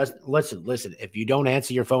 It does. Listen. If you don't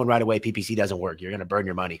answer your phone right away, PPC doesn't work. You're going to burn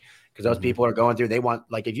your money, because those people are going through. They want,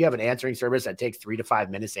 like, if you have an answering service that takes 3 to 5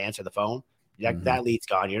 minutes to answer the phone, that lead's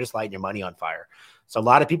gone. You're just lighting your money on fire. So a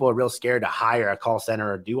lot of people are real scared to hire a call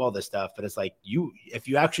center or do all this stuff. But it's like, if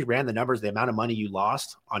you actually ran the numbers, the amount of money you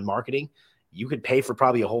lost on marketing, you could pay for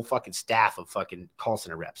probably a whole fucking staff of fucking call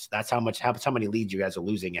center reps. That's how many leads you guys are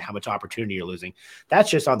losing and how much opportunity you're losing. That's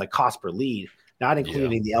just on the cost per lead, not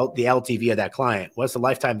including the LTV of that client. What's the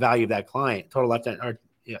lifetime value of that client? Total lifetime or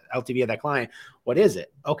LTV of that client. What is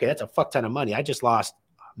it? Okay, that's a fuck ton of money. I just lost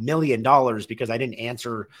 $1 million because I didn't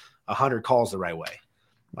answer 100 calls the right way.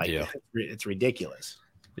 It's ridiculous.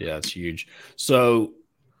 Yeah, it's huge. So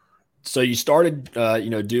you started,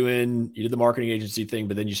 you did the marketing agency thing,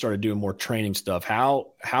 but then you started doing more training stuff.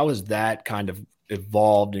 How has that kind of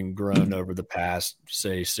evolved and grown over the past,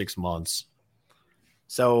 say, 6 months?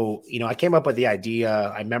 So, I came up with the idea.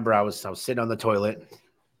 I remember I was sitting on the toilet.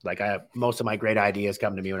 Like, most of my great ideas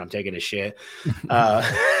come to me when I'm taking a shit. And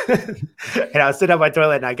I was sitting on my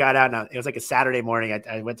toilet, and I got out, and it was like a Saturday morning.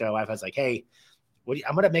 I went to my wife. I was like, hey,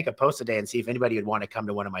 I'm going to make a post today and see if anybody would want to come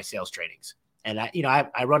to one of my sales trainings. And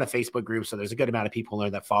I run a Facebook group, so there's a good amount of people in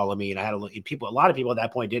there that follow me. And I had a lot of people at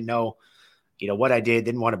that point didn't know, what I did,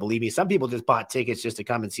 didn't want to believe me. Some people just bought tickets just to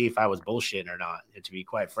come and see if I was bullshitting or not, to be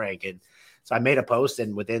quite frank. And so I made a post,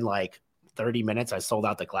 and within like 30 minutes, I sold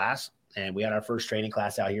out the class. And we had our first training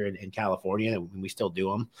class out here in California, and we still do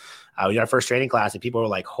them. We did our first training class, and people were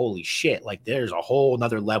like, holy shit, like, there's a whole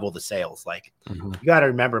nother level to sales. Like, you got to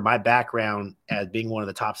remember my background as being one of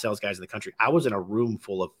the top sales guys in the country. I was in a room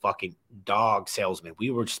full of fucking dog salesmen. We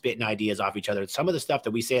were spitting ideas off each other. Some of the stuff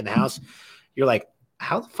that we say in the house, you're like,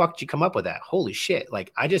 how the fuck did you come up with that? Holy shit.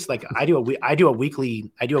 Like, I do a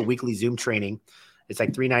weekly Zoom training. It's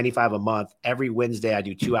like $395 a month. Every Wednesday I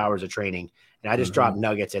do 2 hours of training. And I just drop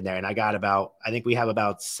nuggets in there. And I think we have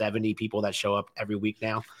about 70 people that show up every week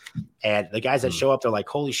now. And the guys that show up, they're like,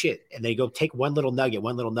 holy shit. And they go take one little nugget. And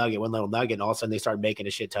all of a sudden they start making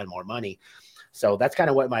a shit ton more money. So that's kind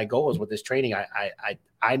of what my goal is with this training.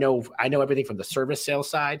 I know everything from the service sales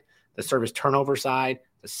side, the service turnover side,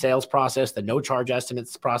 the sales process, the no charge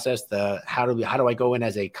estimates process, the how do I go in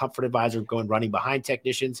as a comfort advisor, going running behind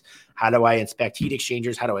technicians? How do I inspect heat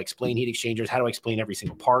exchangers? How do I explain heat exchangers? How do I explain every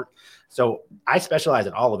single part? So I specialize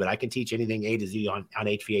in all of it. I can teach anything A to Z on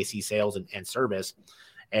HVAC sales and service.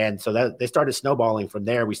 And so that they started snowballing from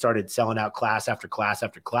there. We started selling out class after class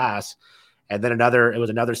after class. And then it was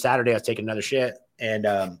another Saturday, I was taking another shit. And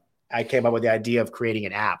I came up with the idea of creating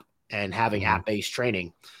an app and having app-based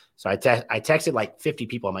training. So I texted like 50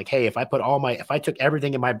 people. I'm like, hey, if I took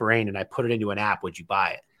everything in my brain and I put it into an app, would you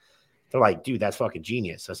buy it? They're like, dude, that's fucking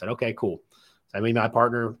genius. So I said, okay, cool. So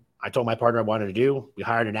I told my partner I wanted to do. We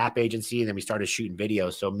hired an app agency and then we started shooting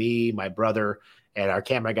videos. So me, my brother, and our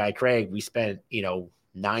camera guy, Craig, we spent,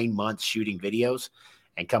 9 months shooting videos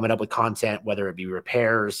and coming up with content, whether it be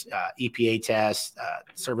repairs, EPA tests,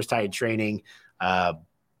 service tied training,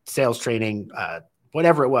 sales training,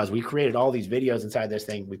 whatever it was. We created all these videos inside this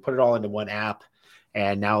thing. We put it all into one app,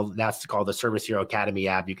 and now that's called the Service Hero Academy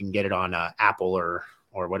app. You can get it on Apple or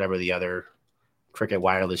whatever the other Cricket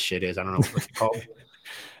wireless shit is. I don't know what it's called.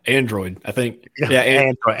 Android, I think. Yeah,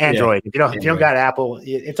 Android. Yeah. If you don't got Apple,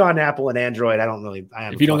 it's on Apple and Android.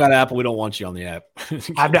 If you don't got Apple, we don't want you on the app.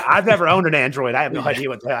 I've never owned an Android. I have no idea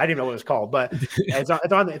I didn't even know what it was called, but it's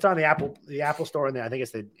on the Apple store, and I think it's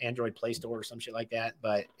the Android Play Store or some shit like that.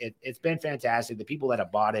 But it's been fantastic. The people that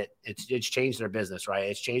have bought it, it's changed their business, right?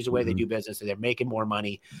 It's changed the way they do business, and they're making more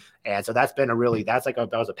money. And so that's been that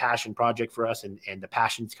was a passion project for us, and the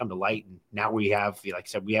passion's come to light. And now we have, like I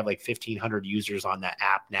said, we have like 1,500 users on that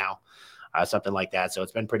app now, something like that. So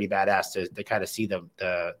it's been pretty badass to kind of see the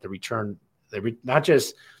return. Not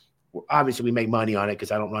just, obviously we make money on it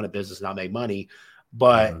because I don't run a business and not make money,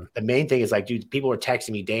 but the main thing is like, dude, people are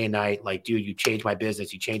texting me day and night, like, dude, you changed my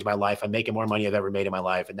business, you changed my life. I'm making more money I've ever made in my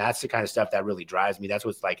life, and that's the kind of stuff that really drives me. That's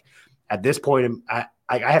what's like at this point. I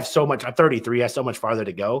have so much. I'm 33. I have so much farther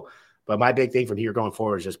to go. But my big thing from here going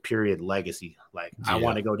forward is just period legacy. Like I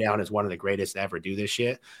want to go down as one of the greatest to ever do this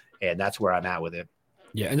shit, and that's where I'm at with it.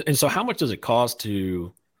 Yeah. And so how much does it cost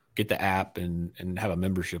to get the app and have a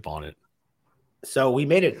membership on it? So we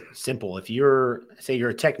made it simple. If you're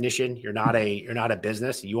a technician, you're not a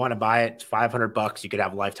business, you want to buy it, $500, you could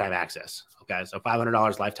have lifetime access. Okay. So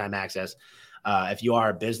 $500 lifetime access. If you are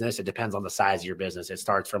a business, it depends on the size of your business. It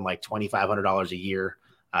starts from like $2,500 a year,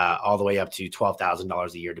 all the way up to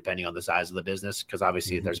 $12,000 a year, depending on the size of the business. Cause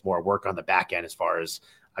obviously there's more work on the back end as far as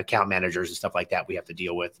account managers and stuff like that we have to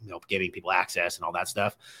deal with, giving people access and all that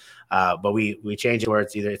stuff. But we change it where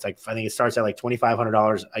it's like, I think it starts at like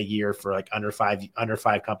 $2,500 a year for like under five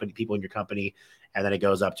people in your company. And then it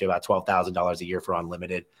goes up to about $12,000 a year for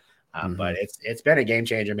unlimited. But it's been a game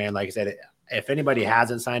changer, man. Like I said, if anybody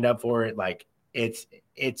hasn't signed up for it, like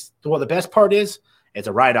the best part is it's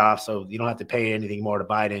a write-off, so you don't have to pay anything more to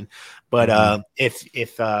buy it in. But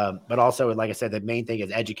but also, like I said, the main thing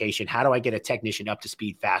is education. How do I get a technician up to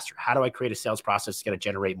speed faster? How do I create a sales process that's going to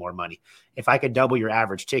generate more money? If I could double your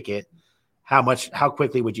average ticket, how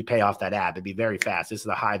quickly would you pay off that app? It'd be very fast. This is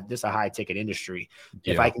a high ticket industry.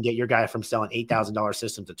 Yeah. If I can get your guy from selling $8,000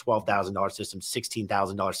 systems to $12,000 systems,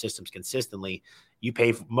 $16,000 systems consistently,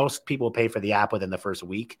 most people pay for the app within the first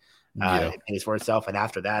week. It pays for itself, and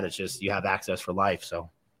after that, it's just you have access for life. So,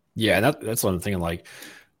 yeah, that's what I'm thinking. Like,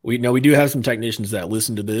 we do have some technicians that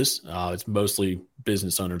listen to this. It's mostly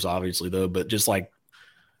business owners, obviously, though. But just like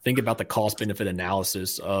think about the cost benefit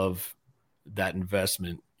analysis of that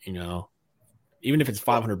investment. Even if it's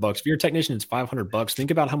 $500, if you're a technician, it's $500. Think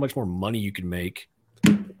about how much more money you can make.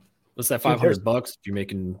 What's that $500 if you're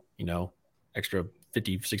making extra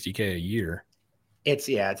 50, 60K a year? It's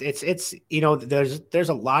there's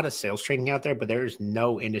a lot of sales training out there, but there's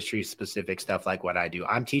no industry specific stuff like what I do.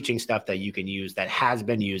 I'm teaching stuff that you can use, that has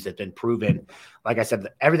been used, that's been proven. Like I said,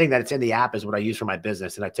 everything that's in the app is what I use for my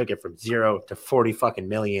business, and I took it from 0 to 40 fucking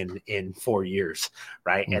million in 4 years,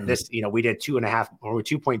 right? And this, we did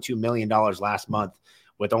 $2.2 million last month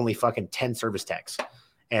with only fucking 10 service techs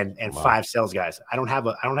and 5 sales guys. I don't have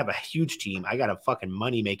a huge team. I got a fucking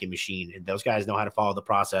money making machine, and those guys know how to follow the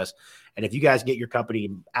process. And if you guys get your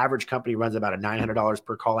average company runs about a $900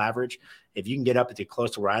 per call average. If you can get up to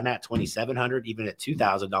close to where I'm at, $2,700, even at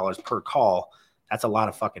 $2,000 per call, that's a lot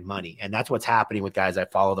of fucking money. And that's what's happening with guys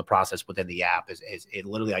that follow the process within the app. Is it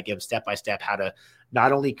literally, I give them step by step how to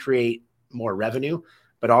not only create more revenue,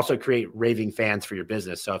 but also create raving fans for your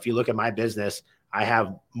business. So if you look at my business, I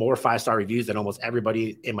have more 5-star reviews than almost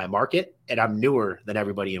everybody in my market, and I'm newer than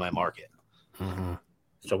everybody in my market.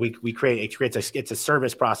 So it's a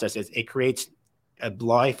service process. It creates a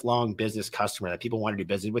lifelong business customer that people want to do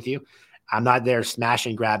business with you. I'm not there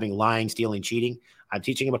smashing, grabbing, lying, stealing, cheating. I'm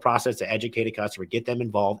teaching them a process to educate a customer, get them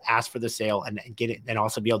involved, ask for the sale, and get it, and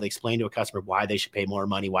also be able to explain to a customer why they should pay more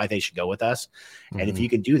money, why they should go with us. And if you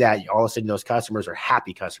can do that, all of a sudden those customers are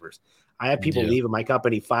happy customers. I have people leaving my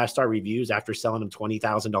company 5-star reviews after selling them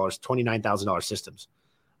 $20,000, $29,000 systems.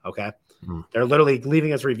 Okay. They're literally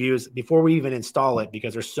leaving us reviews before we even install it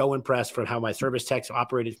because they're so impressed from how my service techs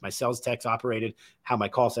operated, my sales techs operated, how my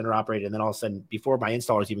call center operated. And then all of a sudden, before my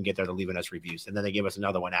installers even get there, they're leaving us reviews. And then they give us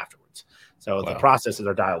another one afterwards. So the processes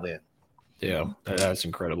are dialed in. Yeah, that's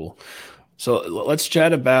incredible. So let's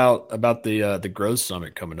chat about the Growth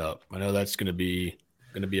Summit coming up. I know that's going to be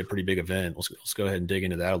a pretty big event. Let's go ahead and dig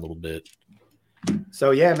into that a little bit.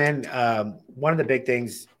 So yeah, man. One of the big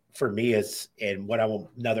things for me is, and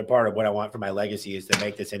another part of what I want for my legacy is to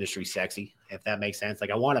make this industry sexy, if that makes sense.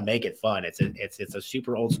 Like I want to make it fun. It's a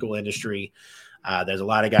super old school industry. There's a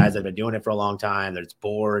lot of guys that have been doing it for a long time. It's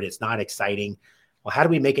bored. It's not exciting. Well, how do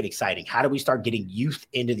we make it exciting? How do we start getting youth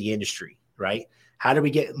into the industry, right? How do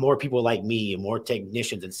we get more people like me and more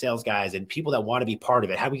technicians and sales guys and people that want to be part of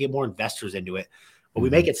it? How do we get more investors into it? Well, we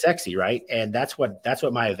make it sexy, right? And that's what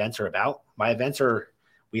my events are about. My events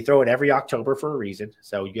we throw it every October for a reason.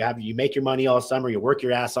 So you make your money all summer, you work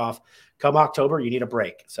your ass off. Come October, you need a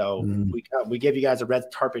break. So we give you guys a red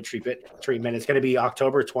carpet treatment. It's going to be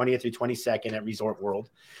October 20th through 22nd at Resort World.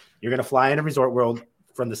 You're going to fly into Resort World.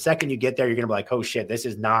 From the second you get there, you're going to be like, oh shit, this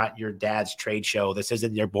is not your dad's trade show. This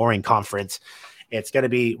isn't your boring conference. We're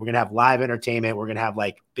going to have live entertainment. We're going to have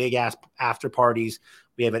like big ass after parties.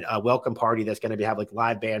 We have a welcome party that's going to have like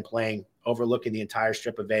live band playing overlooking the entire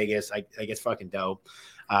strip of Vegas. Like it's fucking dope.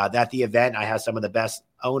 At the event, I have some of the best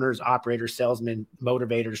owners, operators, salesmen,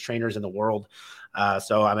 motivators, trainers in the world.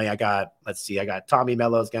 So I got Tommy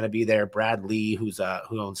Mello's going to be there. Brad Lee, who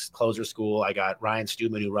owns Closer School. I got Ryan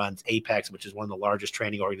Stewman, who runs Apex, which is one of the largest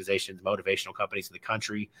training organizations, motivational companies in the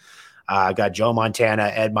country. I got Joe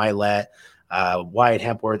Montana, Ed Milet, Wyatt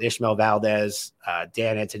Hempworth, Ishmael Valdez,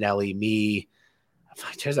 Dan Antonelli, me.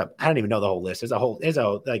 I don't even know the whole list. There's a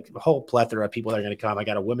whole plethora of people that are going to come. I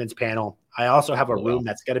got a women's panel. I also have a room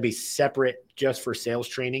that's going to be separate just for sales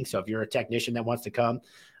training. So if you're a technician that wants to come,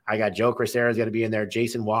 I got Joe Crisera is going to be in there.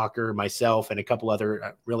 Jason Walker, myself, and a couple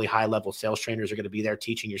other really high level sales trainers are going to be there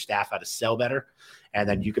teaching your staff how to sell better. And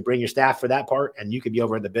then you could bring your staff for that part, and you could be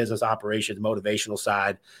over in the business operations, motivational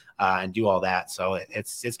side, and do all that. So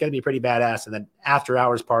it's going to be pretty badass. And then after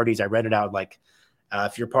hours parties, I rented out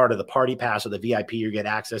if you're part of the party pass or the VIP, you get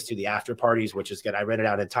access to the after parties, which is good. I rented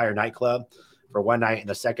out an entire nightclub for one night. And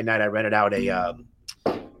the second night I rented out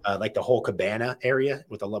like the whole cabana area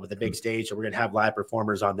with the big stage. So we're going to have live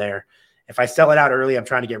performers on there. If I sell it out early, I'm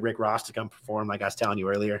trying to get Rick Ross to come perform, like I was telling you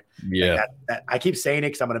earlier. Yeah. I keep saying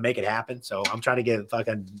it because I'm going to make it happen. So I'm trying to get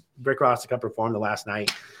fucking Rick Ross to come perform the last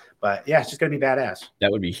night. But yeah, it's just going to be badass. That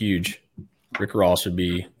would be huge. Rick Ross would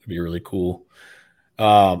be really cool.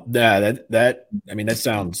 That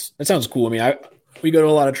sounds cool. I mean, we go to a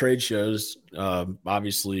lot of trade shows,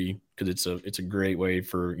 obviously, because it's a great way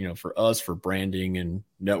for us for branding and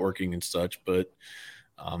networking and such. But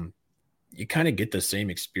you kind of get the same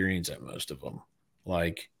experience at most of them.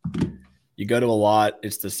 Like you go to a lot,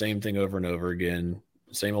 it's the same thing over and over again.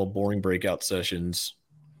 Same old boring breakout sessions,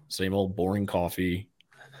 same old boring coffee.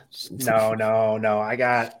 No.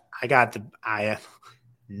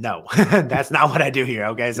 No, that's not what I do here.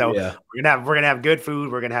 Okay. So we're going to have good food.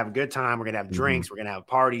 We're going to have a good time. We're going to have drinks. We're going to have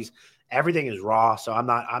parties. Everything is raw. So I'm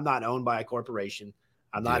not owned by a corporation.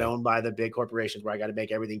 I'm not owned by the big corporations where I got to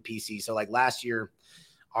make everything PC. So like last year,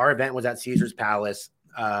 our event was at Caesar's Palace.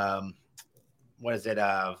 What is it?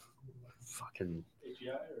 Fucking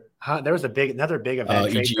there was another big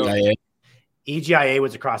event. EGIA. EGIA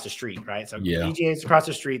was across the street, right? So EGIA is across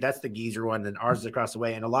the street. That's the geezer one. And ours is across the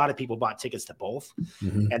way. And a lot of people bought tickets to both.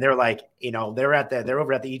 And they're like, they're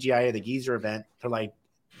over at the EGIA, the geezer event. They're like,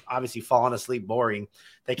 obviously falling asleep, boring.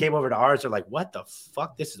 They came over to ours. They're like, what the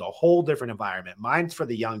fuck? This is a whole different environment. Mine's for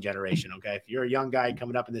the young generation. Okay. If you're a young guy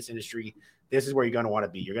coming up in this industry, this is where you're going to want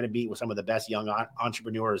to be. You're going to be with some of the best young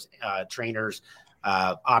entrepreneurs, trainers,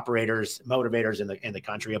 operators, motivators in the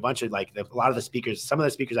country. A lot of the speakers, some of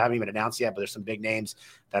the speakers I haven't even announced yet, but there's some big names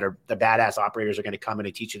that are the badass operators are going to come in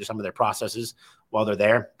and teach you some of their processes while they're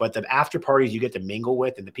there. But the after parties you get to mingle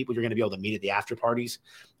with and the people you're going to be able to meet at the after parties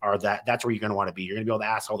that's where you're going to want to be. You're going to be able to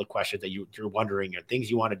ask all the questions that you're wondering or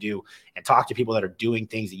things you want to do and talk to people that are doing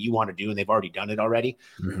things that you want to do and they've already done it already.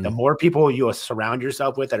 The more people you surround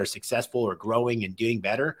yourself with that are successful or growing and doing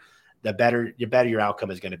better, the better your outcome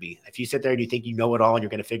is going to be. If you sit there and you think you know it all and you're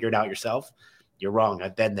going to figure it out yourself, you're wrong.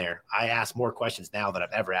 I've been there. I ask more questions now than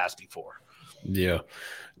I've ever asked before. Yeah,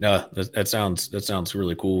 no, that sounds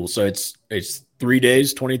really cool. So it's 3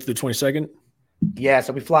 days, 20th to the 22nd. Yeah,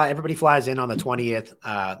 so everybody flies in on the 20th.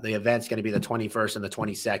 The event's going to be the 21st and the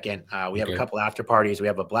 22nd. We have a couple after parties. We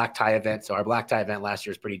have a black tie event. So our black tie event last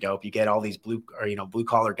year is pretty dope. You get all these blue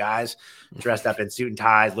collar guys dressed up in suit and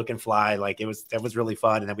ties, looking fly. Like that was really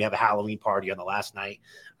fun. And then we have a Halloween party on the last night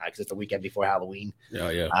because it's the weekend before Halloween.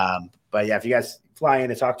 Yeah. But yeah, if you guys fly in,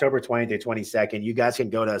 it's October 20th to 22nd. You guys can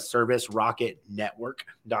go to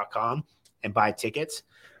servicerocketnetwork.com and buy tickets.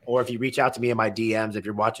 Or if you reach out to me in my DMs, if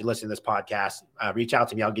you're listening to this podcast, reach out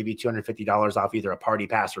to me. I'll give you $250 off either a party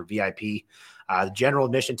pass or VIP. The general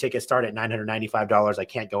admission tickets start at $995. I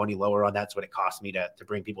can't go any lower on that. That's what it costs me to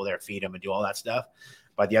bring people there, feed them, and do all that stuff.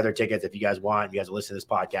 But the other tickets, if you guys listen to this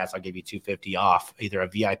podcast, I'll give you $250 off either a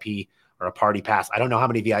VIP or a party pass. I don't know how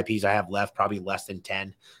many VIPs I have left, probably less than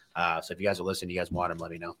 10. So if you guys are listening, you guys want them, let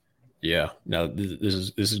me know. Yeah, no,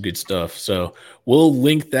 this is good stuff. So we'll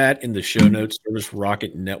link that in the show notes,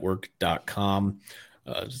 servicerocketnetwork.com.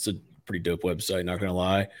 It's a pretty dope website, not going to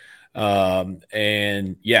lie.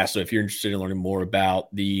 And yeah, so if you're interested in learning more about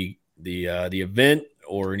the event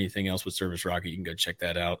or anything else with Service Rocket, you can go check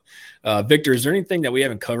that out. Victor, is there anything that we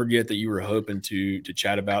haven't covered yet that you were hoping to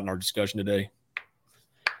chat about in our discussion today?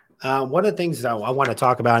 One of the things that I want to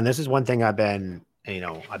talk about, and this is one thing I've been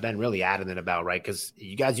really adamant about, right? Because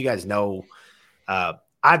you guys know,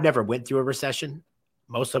 I've never went through a recession.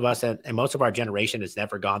 Most of us and most of our generation has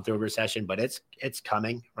never gone through a recession, but it's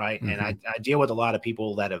coming, right? Mm-hmm. And I deal with a lot of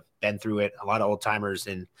people that have been through it, a lot of old timers,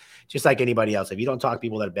 and just like anybody else, if you don't talk to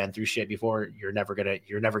people that have been through shit before, you're never gonna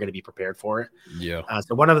be prepared for it. Yeah.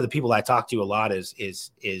 So one of the people I talk to a lot is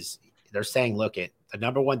they're saying, look, the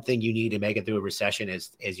number one thing you need to make it through a recession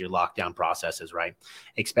is your lockdown processes, right?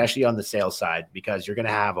 Especially on the sales side, because you're going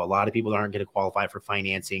to have a lot of people that aren't going to qualify for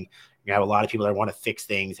financing. You're going to have a lot of people that want to fix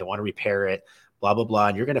things, that want to repair it, blah, blah, blah.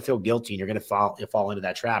 And you're going to feel guilty and you're going to fall into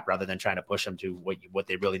that trap rather than trying to push them to what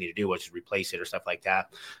they really need to do, which is replace it or stuff like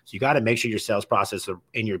that. So you got to make sure your sales process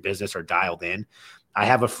in your business are dialed in. I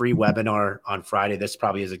have a free webinar on Friday. This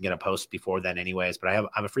probably isn't going to post before then anyways, but I have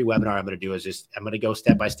a free webinar I'm going to do I'm going to go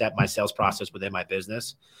step by step my sales process within my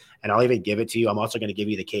business. And I'll even give it to you. I'm also going to give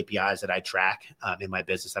you the KPIs that I track in my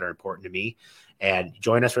business that are important to me. And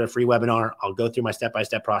join us for the free webinar. I'll go through my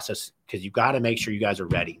step-by-step process because you got to make sure you guys are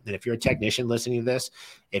ready. And if you're a technician listening to this,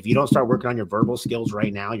 if you don't start working on your verbal skills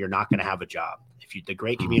right now, you're not going to have a job. The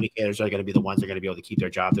great communicators are going to be the ones that are going to be able to keep their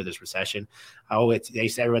job through this recession. They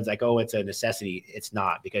say everyone's like, oh, it's a necessity. It's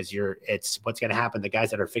not, because it's what's going to happen. The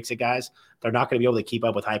guys that are fix-it guys, they're not going to be able to keep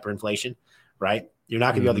up with hyperinflation, right? You're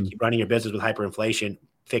not going to be able to keep running your business with hyperinflation,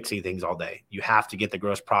 fixing things all day. You have to get the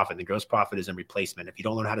gross profit. The gross profit is in replacement. If you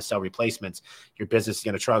don't learn how to sell replacements, your business is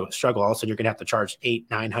going to struggle. Also, you're going to have to charge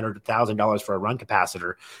 $800,000-$900,000 for a run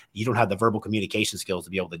capacitor. You don't have the verbal communication skills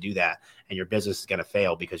to be able to do that, and your business is going to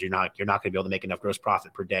fail because you're not going to be able to make enough gross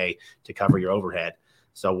profit per day to cover your overhead.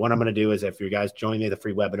 So what I'm going to do is, if you guys join me in the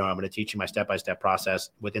free webinar, I'm going to teach you my step-by-step process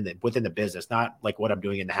within the business, not like what I'm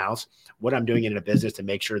doing in the house, what I'm doing in a business to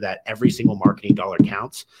make sure that every single marketing dollar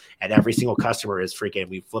counts and every single customer is freaking,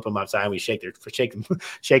 we flip them upside, we shake them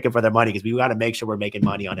for their money, because we got to make sure we're making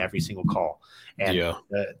money on every single call. And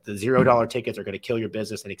the $0 tickets are going to kill your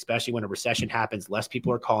business. And especially when a recession happens, less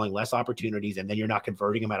people are calling, less opportunities, and then you're not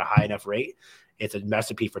converting them at a high enough rate. It's a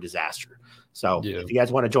recipe for disaster. So if you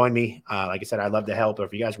guys want to join me, like I said, I'd love to help. Or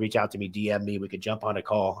if you guys reach out to me, DM me, we could jump on a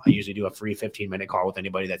call. I usually do a free 15-minute call with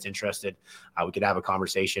anybody that's interested. We could have a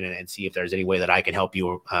conversation and see if there's any way that I can help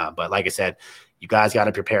you. But like I said, you guys got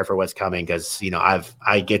to prepare for what's coming, because,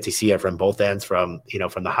 I get to see it from both ends, from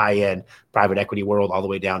the high end private equity world all the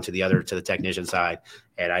way down to the technician side.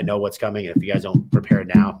 And I know what's coming. And if you guys don't prepare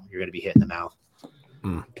now, you're going to be hit in the mouth.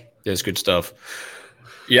 That's good stuff.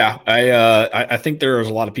 Yeah. I think there's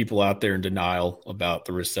a lot of people out there in denial about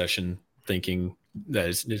the recession, thinking that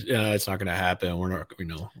it's not going to happen. We're not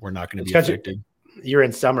going to be affected. You're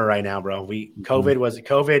in summer right now, bro.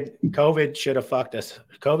 COVID should have fucked us.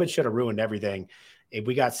 COVID should have ruined everything. If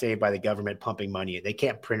we got saved by the government pumping money, they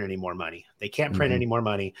can't print any more money.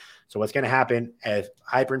 So what's going to happen if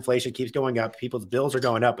hyperinflation keeps going up? People's bills are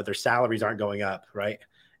going up, but their salaries aren't going up, right?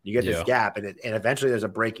 You get this gap, and eventually there's a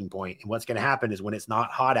breaking point. And what's going to happen is, when it's not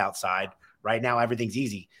hot outside right now, everything's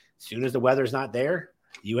easy. As soon as the weather's not there,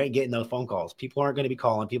 you ain't getting those phone calls. People aren't going to be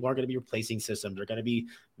calling. People aren't going to be replacing systems. They're going to be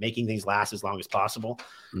making things last as long as possible.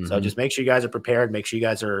 So just make sure you guys are prepared. Make sure you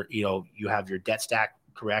guys are, you have your debt stack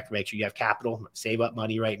correct. Make sure you have capital. Save up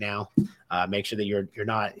money right now. Make sure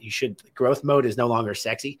that growth mode is no longer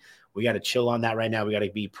sexy. We got to chill on that right now. We got to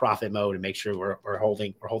be profit mode and make sure we're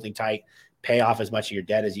holding tight. Pay off as much of your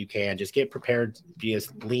debt as you can. Just get prepared to be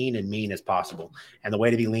as lean and mean as possible. And the way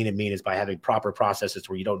to be lean and mean is by having proper processes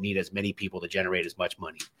where you don't need as many people to generate as much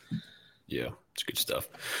money. Yeah, it's good stuff.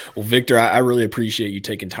 Well, Victor, I really appreciate you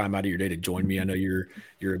taking time out of your day to join me. I know you're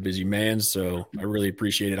a busy man, so I really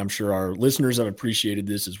appreciate it. I'm sure our listeners have appreciated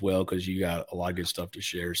this as well because you got a lot of good stuff to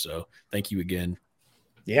share. So thank you again.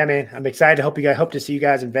 Yeah, man, I'm excited to hope to see you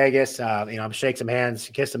guys in Vegas. I'm shake some hands,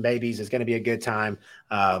 kiss some babies. It's going to be a good time.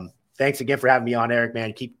 Thanks again for having me on, Eric,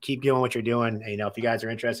 man. Keep doing what you're doing. And, if you guys are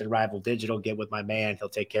interested in Rival Digital, get with my man. He'll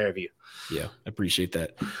take care of you. Yeah, I appreciate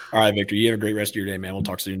that. All right, Victor, you have a great rest of your day, man. We'll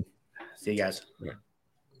talk soon. See you guys. Yeah.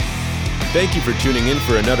 Thank you for tuning in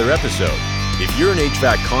for another episode. If you're an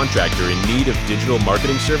HVAC contractor in need of digital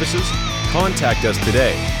marketing services, contact us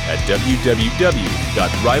today at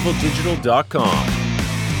www.rivaldigital.com.